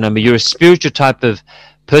spiritual number. You're a spiritual type of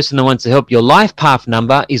person that wants to help. Your life path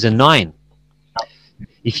number is a 9.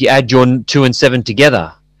 If you add your 2 and 7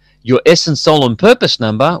 together, your essence, soul, and purpose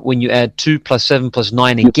number, when you add 2 plus 7 plus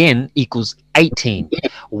 9 again, equals 18.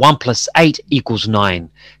 1 plus 8 equals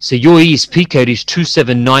 9. So your ESP code is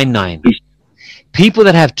 2799. People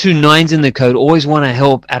that have 2 9s in the code always want to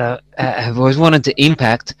help have always wanted to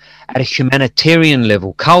impact at a humanitarian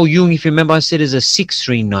level. Carl Jung, if you remember, I said is a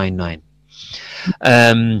 6399.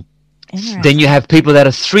 Then you have people that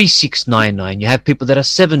are 3699. You have people that are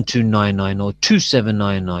 7299 or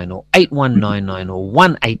 2799 or 8199 or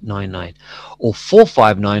 1899 or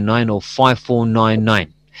 4599 or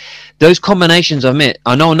 5499. Those combinations I met.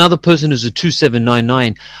 I know another person who's a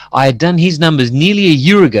 2799. I had done his numbers nearly a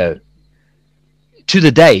year ago to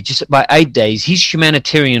the day, just by 8 days. He's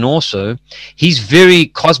humanitarian also. He's very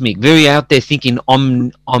cosmic, very out there thinking,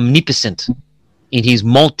 omnipotent in his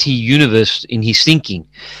multi-universe, in his thinking.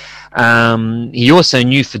 He also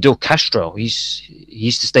knew Fidel Castro. He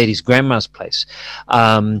used to stay at his grandma's place.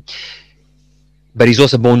 But he's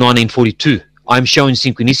also born 1942. I'm showing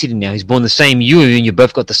synchronicity now. He's born the same year, and you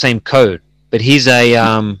both got the same code. But he's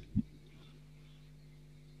a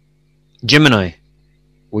Gemini,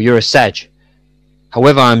 or you're a Sag.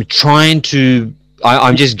 However, I'm trying to.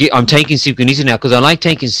 I'm taking synchronicity now because I like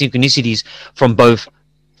taking synchronicities from both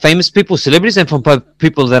famous people, celebrities, and from both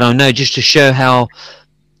people that I know, just to show how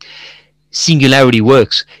singularity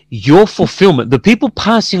works. Your fulfillment, the people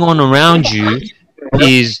passing on around you,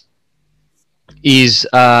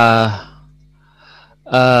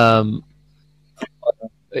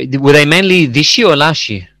 were they mainly this year or last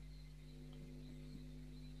year?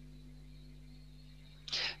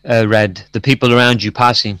 Rad, the people around you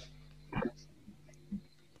passing.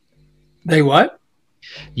 They what?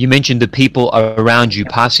 You mentioned the people around you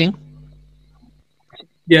passing.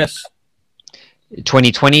 Yes.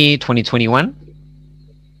 2020, 2021.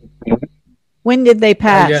 When did they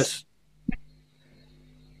pass? Yes.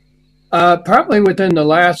 Probably within the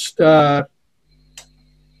last 2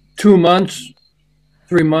 months,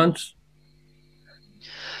 3 months.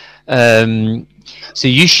 So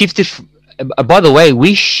you shifted. By the way,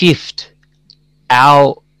 we shift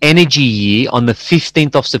our energy year on the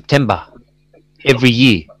 15th of September every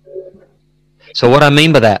year. So what I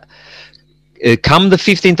mean by that, come the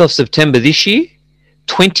 15th of September this year,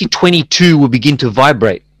 2022 will begin to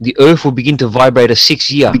vibrate. The Earth will begin to vibrate a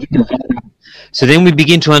 6 year. So then we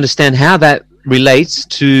begin to understand how that relates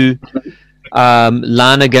to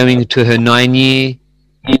Lana going to her 9 year,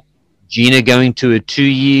 Gina going to a 2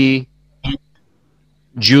 year,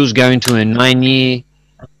 Jules going to a 9 year,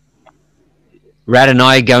 Rad and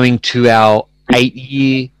I going to our 8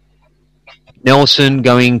 year, Nelson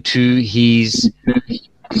going to his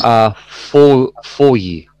 4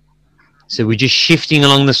 year. So we're just shifting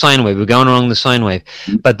along the sine wave. We're going along the sine wave.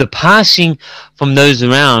 But the passing from those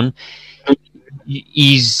around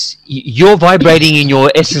is you're vibrating in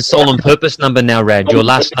your essence, soul, and purpose number now, Rad. Your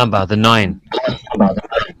last number, the 9.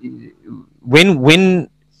 When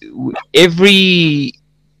every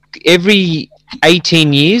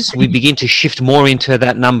 18 years, we begin to shift more into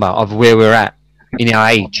that number of where we're at in our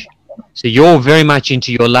age. So you're very much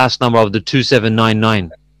into your last number of the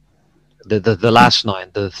 2799, the last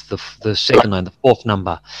 9, the second 9, the 4th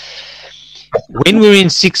number. When we're in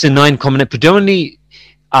 6 and 9 combination, predominantly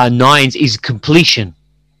 9s is completion.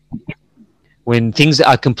 When things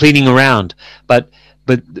are completing around, but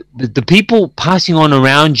the people passing on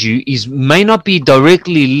around you may not be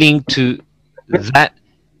directly linked to that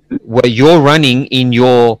where you're running in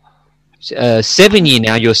your 7 year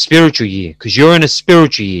now, your spiritual year, because you're in a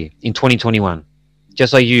spiritual year in 2021,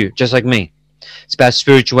 just like you, just like me. It's about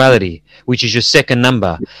spirituality, which is your second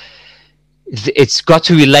number. It's got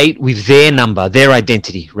to relate with their number, their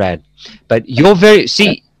identity, Rad. But you're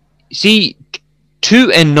see,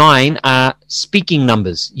 2 and 9 are speaking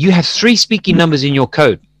numbers. You have 3 speaking numbers in your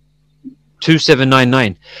code.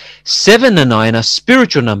 2799. 7 and 9 are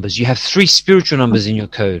spiritual numbers. You have 3 spiritual numbers in your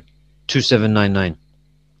code. 2799.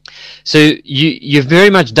 So you've very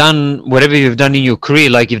much done whatever you've done in your career,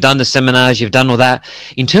 like you've done the seminars, you've done all that.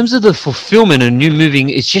 In terms of the fulfillment and new moving,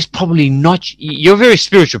 it's just probably not. You're a very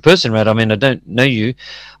spiritual person, right? I mean, I don't know you,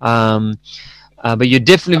 but you're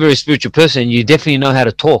definitely a very spiritual person. You definitely know how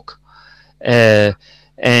to talk, and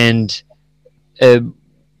the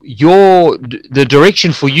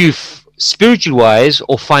direction for you, spiritual wise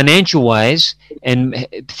or financial wise, and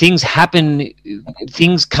things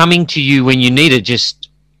coming to you when you need it, just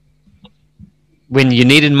when you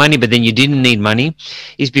needed money but then you didn't need money,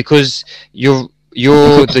 is because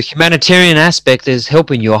the humanitarian aspect is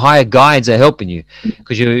helping you. Your higher guides are helping you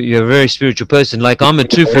because you're a very spiritual person. Like I'm a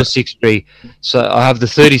 2463, so I have the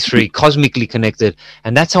 33 cosmically connected,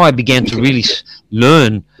 and that's how I began to really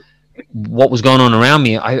learn what was going on around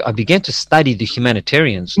me. I began to study the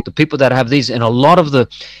humanitarians, the people that have these, and a lot of the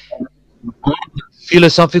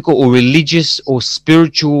philosophical or religious or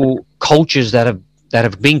spiritual cultures that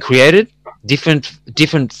have been created, different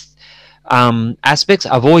aspects.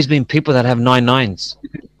 I've always been people that have 9 9s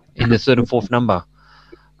in the 3rd and 4th number.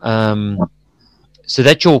 So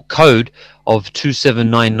that's your code of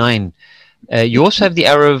 2799. You also have the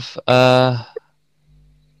arrow of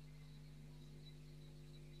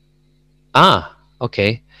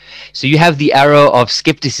okay. So you have the arrow of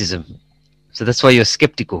skepticism. So that's why you're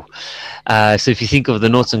skeptical. So if you think of the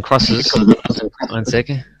noughts and crosses, 1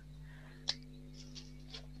 second.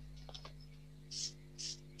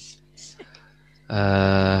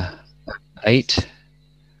 Uh, 8,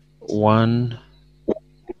 1,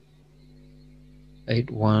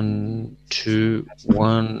 8, 1, 2,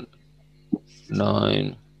 1,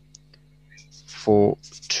 9, 4,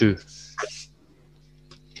 2.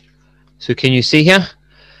 So can you see here?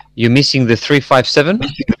 You're missing the 3, 5, 7.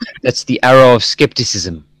 That's the arrow of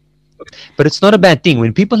skepticism. But it's not a bad thing.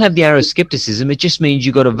 When people have the arrow of skepticism, it just means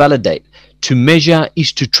you got to validate. To measure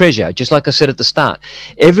is to treasure, just like I said at the start.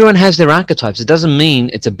 Everyone has their archetypes. It doesn't mean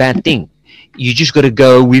it's a bad thing. You just got to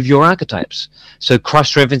go with your archetypes. So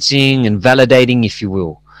cross-referencing and validating, if you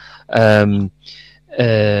will. But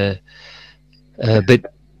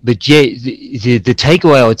yeah, the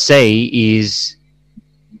takeaway I would say is,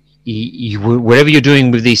 whatever you're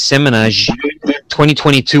doing with these seminars,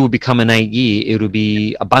 2022 will become an 8 year. It will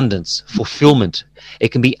be abundance, fulfillment. It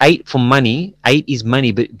can be 8 for money. 8 is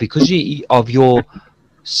money, but because of your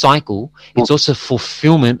cycle, it's also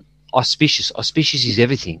fulfillment. Auspicious is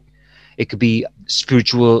everything. It could be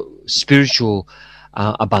spiritual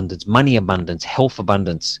abundance, money abundance, health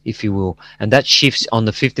abundance, if you will, and that shifts on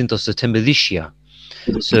the 15th of September this year.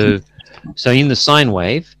 So in the sine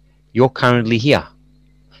wave, you're currently here.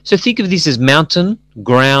 So think of this as mountain,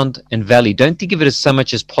 ground, and valley. Don't think of it as so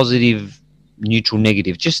much as positive, neutral,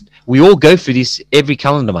 negative. Just, we all go through this every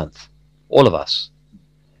calendar month. All of us.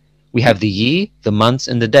 We have the year, the months,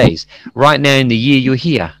 and the days. Right now in the year, you're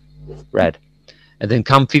here, Rad. And then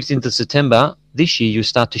come 15th of September, this year, you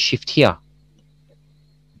start to shift here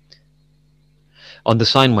on the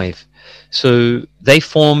sine wave. So they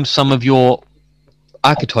form some of your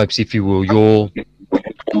archetypes, if you will, your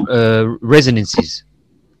resonances.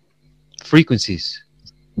 Frequencies.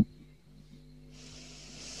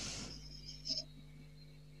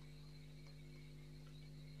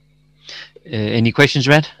 Any questions,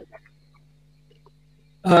 Rad?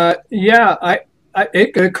 Yeah,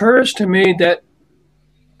 it occurs to me that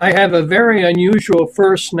I have a very unusual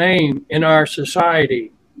first name in our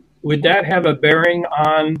society. Would that have a bearing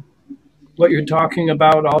on what you're talking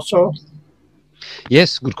about also?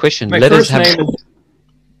 Yes, good question.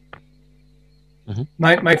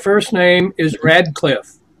 My first name is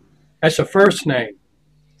Radcliffe. That's a first name.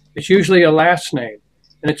 It's usually a last name,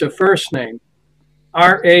 and it's a first name.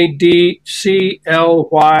 Radclyffe.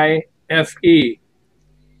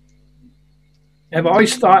 I've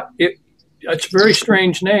always thought it's a very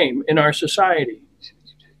strange name in our society.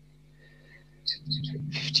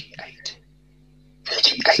 58.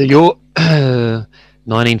 So you're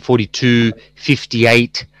 1942,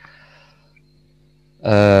 58.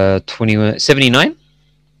 79.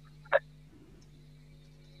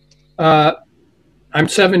 I'm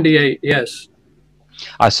 78. Yes.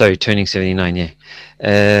 Sorry, turning 79. Yeah.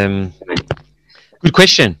 Good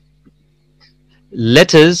question.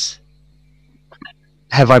 Letters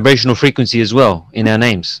have vibrational frequency as well in our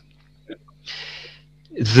names.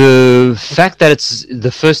 The fact that it's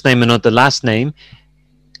the first name and not the last name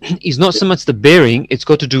is not so much the bearing. It's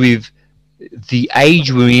got to do with the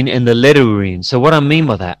age we're in and the letter we're in. So what I mean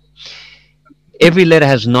by that, every letter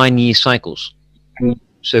has 9-year cycles.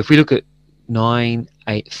 So if we look at 9,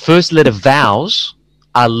 8, first letter vowels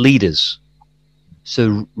are leaders.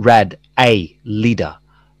 So Rad, A, leader.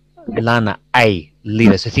 Lana, A,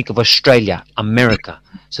 leader. So think of Australia, America.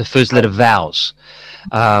 So first letter vowels.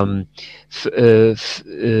 First,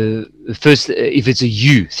 if it's a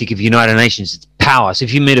U, think of United Nations, it's power. So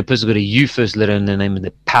if you meet a person who's got a U first letter in their name, and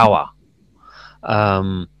the power.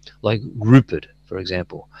 Like Rupert, for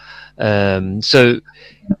example. So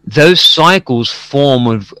those cycles form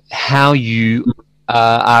of how you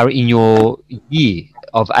are in your year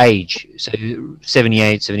of age. So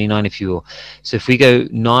 78, 79, if you will. So if we go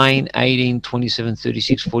 9, 18, 27,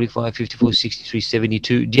 36, 45, 54, 63,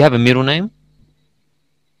 72. Do you have a middle name?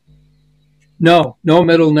 No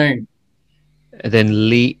middle name. And then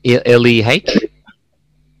L-E-H?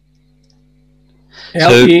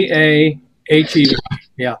 L-E-A-H-E.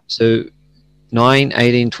 Yeah. So 9,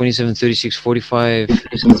 18, 27, 36, 45,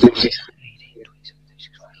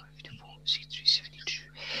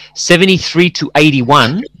 73 to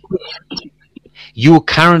 81, you're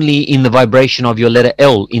currently in the vibration of your letter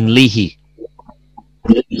L in Lihi.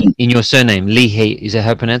 In your surname, Lihi. Is that how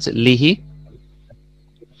you pronounce it? Lihi?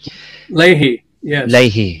 Leahy, yes.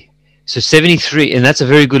 Leahy. So 73, and that's a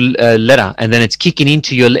very good letter. And then it's kicking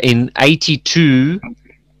into your, in 82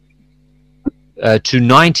 to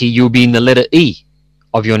 90, you'll be in the letter E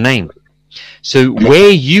of your name. So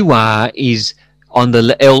where you are is on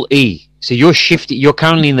the LE. So you're shifting. You're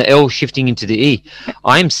currently in the L, shifting into the E.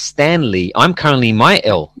 I'm Stanley. I'm currently in my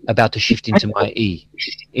L, about to shift into my E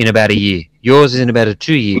in about a year. Yours is in about a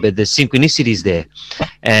 2 year, but the synchronicity is there.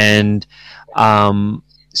 And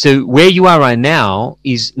so where you are right now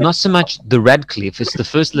is not so much the Radcliffe. It's the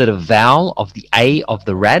first letter vowel of the A of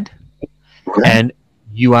the Rad, and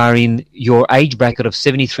you are in your age bracket of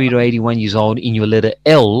 73 to 81 years old in your letter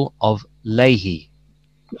L of Leahy.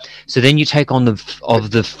 So then you take on the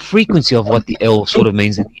frequency of what the L sort of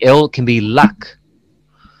means. And the L can be luck.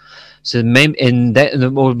 So and that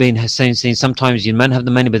what been saying sometimes you might not have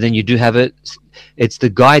the money, but then you do have it. It's the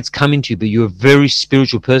guides coming to you, but you're a very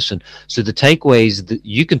spiritual person. So the takeaway is that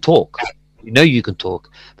you can talk. You can talk,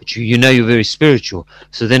 but you know you're very spiritual.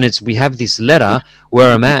 So then we have this letter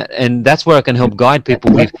where I'm at, and that's where I can help guide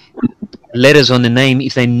people with letters on the name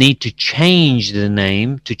if they need to change the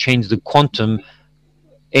name to change the quantum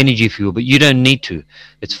energy, if you will, but you don't need to.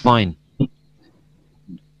 It's fine,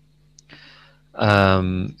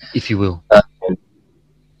 if you will.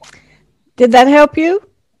 Did that help you?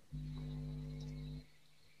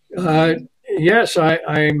 Yes,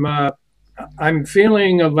 I'm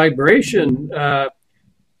feeling a vibration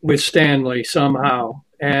with Stanley somehow,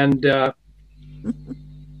 and beautiful.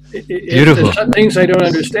 There's some things I don't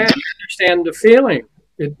understand. I understand the feeling.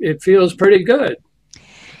 It feels pretty good.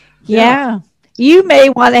 Yeah. You may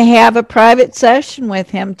want to have a private session with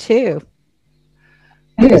him too.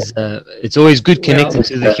 It's always good connecting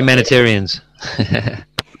to the humanitarians.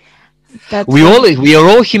 That's we are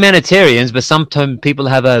all humanitarians, but sometimes people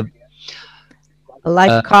have a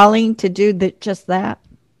life calling to do just that.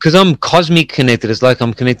 Because I'm cosmic connected, it's like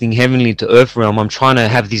I'm connecting heavenly to earth realm. I'm trying to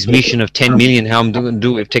have this mission of 10 million, how I'm going to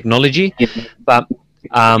do it with technology. But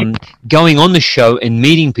going on the show and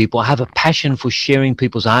meeting people, I have a passion for sharing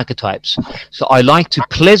people's archetypes. So I like to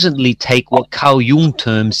pleasantly take what Carl Jung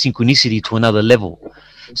terms synchronicity to another level.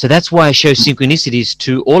 So that's why I show synchronicities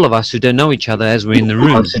to all of us who don't know each other as we're in the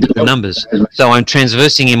rooms, the numbers. So I'm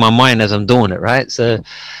transversing in my mind as I'm doing it, right? So,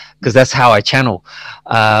 because that's how I channel.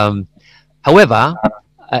 However,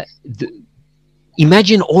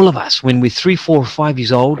 imagine all of us when we're 3, 4, or 5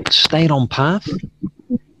 years old, stayed on path,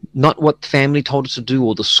 not what the family told us to do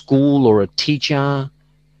or the school or a teacher,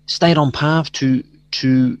 stayed on path to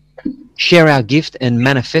share our gift and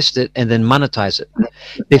manifest it and then monetize it.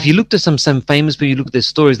 If you looked at some famous people, you look at their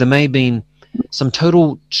stories, there may have been some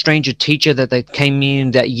total stranger teacher that they came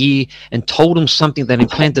in that year and told them something that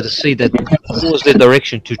implanted a seed that caused their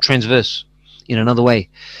direction to transverse in another way.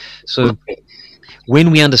 So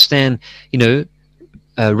when we understand,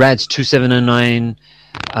 Rad's 2709,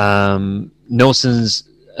 Nelson's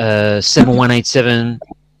 7187,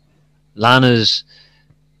 Lana's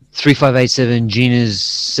 3587, Gina's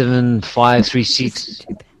 7536.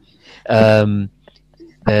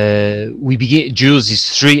 We begin. Jules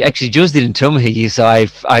is 3. Actually, Jules didn't tell me here, so I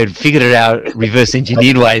figured it out reverse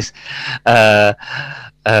engineered wise. But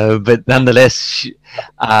nonetheless,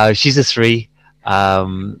 she's a 3.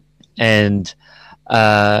 And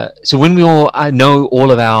so when we all know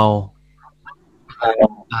all of our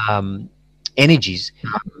energies,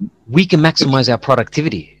 we can maximize our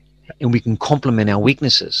productivity and we can complement our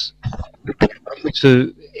weaknesses.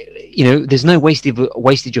 So, there's no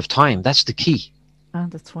wastage of time. That's the key. Oh,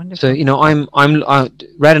 that's wonderful. So,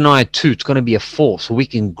 Rad and I are 2. It's going to be a 4, so we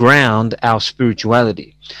can ground our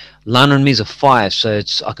spirituality. Lana and me is a 5, so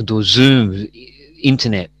I can do a Zoom,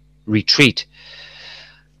 internet, retreat.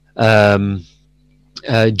 Gina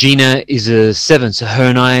is a 7, so her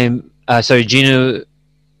and I, Gina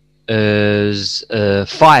is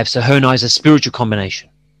 5, so her and I is a spiritual combination.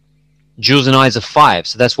 Jules and I is a 5,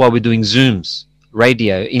 so that's why we're doing Zooms,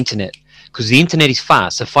 radio, internet, because the internet is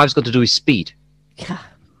fast, so 5's got to do with speed. Yeah.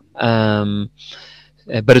 But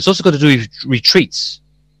it's also got to do with retreats.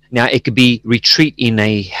 Now, it could be retreat in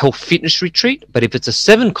a health fitness retreat, but if it's a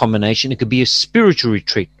 7 combination, it could be a spiritual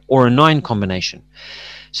retreat or a 9 combination.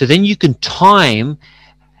 So then you can time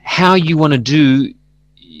how you want to do,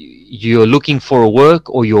 you're looking for a work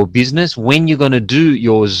or your business, when you're going to do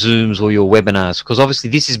your Zooms or your webinars, because obviously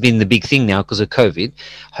this has been the big thing now because of COVID.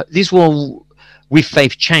 This will, with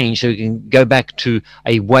faith, change, so we can go back to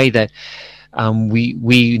a way that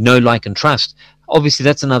we know, like, and trust. Obviously,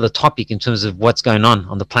 that's another topic in terms of what's going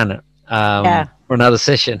on the planet. For another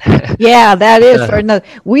session. Yeah, that is for another.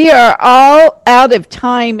 We are all out of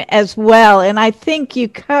time as well, and I think you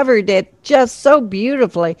covered it just so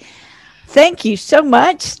beautifully. Thank you so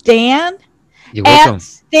much, Stan. You're welcome. And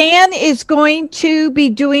Stan is going to be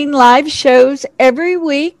doing live shows every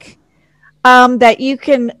week that you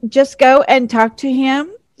can just go and talk to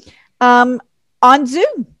him on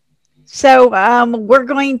Zoom. So we're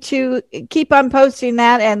going to keep on posting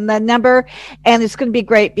that and the number, and it's going to be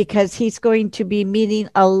great because he's going to be meeting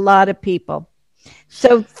a lot of people.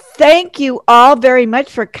 So thank you all very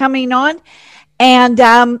much for coming on. And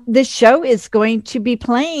this show is going to be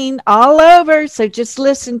playing all over. So just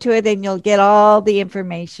listen to it and you'll get all the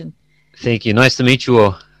information. Thank you. Nice to meet you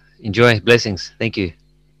all. Enjoy. Blessings. Thank you.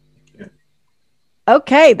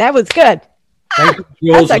 Okay, that was good.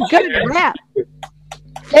 That's a good wrap.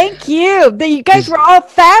 Thank you. You guys were all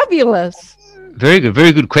fabulous. Very good.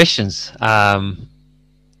 Very good questions. And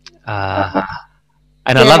I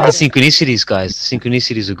love the synchronicities, guys. The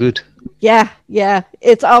synchronicities are good. Yeah.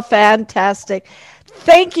 It's all fantastic.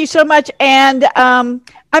 Thank you so much. And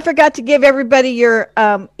I forgot to give everybody your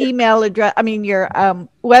email address, your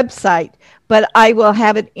website, but I will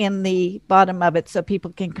have it in the bottom of it so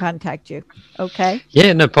people can contact you. Okay?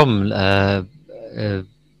 Yeah, no problem.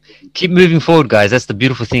 Keep moving forward, guys. That's the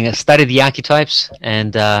beautiful thing. Study the archetypes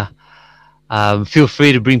and feel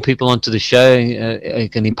free to bring people onto the show.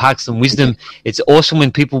 It can impart some wisdom. It's awesome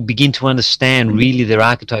when people begin to understand really their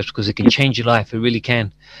archetypes because it can change your life. It really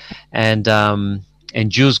can. And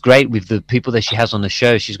Jill's great with the people that she has on the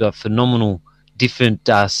show. She's got phenomenal, different,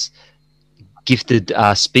 gifted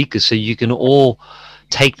speakers. So you can all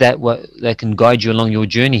take that can guide you along your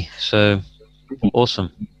journey. So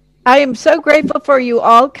awesome. I am so grateful for you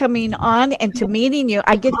all coming on and to meeting you.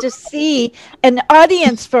 I get to see an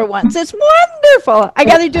audience for once. It's wonderful. I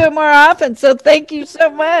got to do it more often. So thank you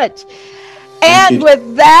so much. And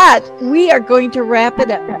with that, we are going to wrap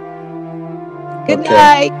it up. Good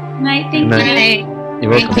night. Good night. Thank you.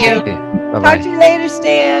 You're welcome. Thank you. Bye-bye. Talk to you later,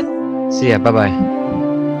 Stan. See ya. Bye-bye.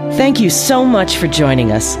 Thank you so much for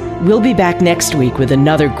joining us. We'll be back next week with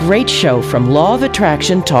another great show from Law of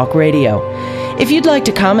Attraction Talk Radio. If you'd like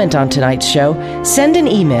to comment on tonight's show, send an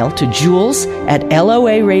email to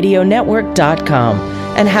jules@loaradionetwork.com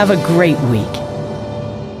and have a great week.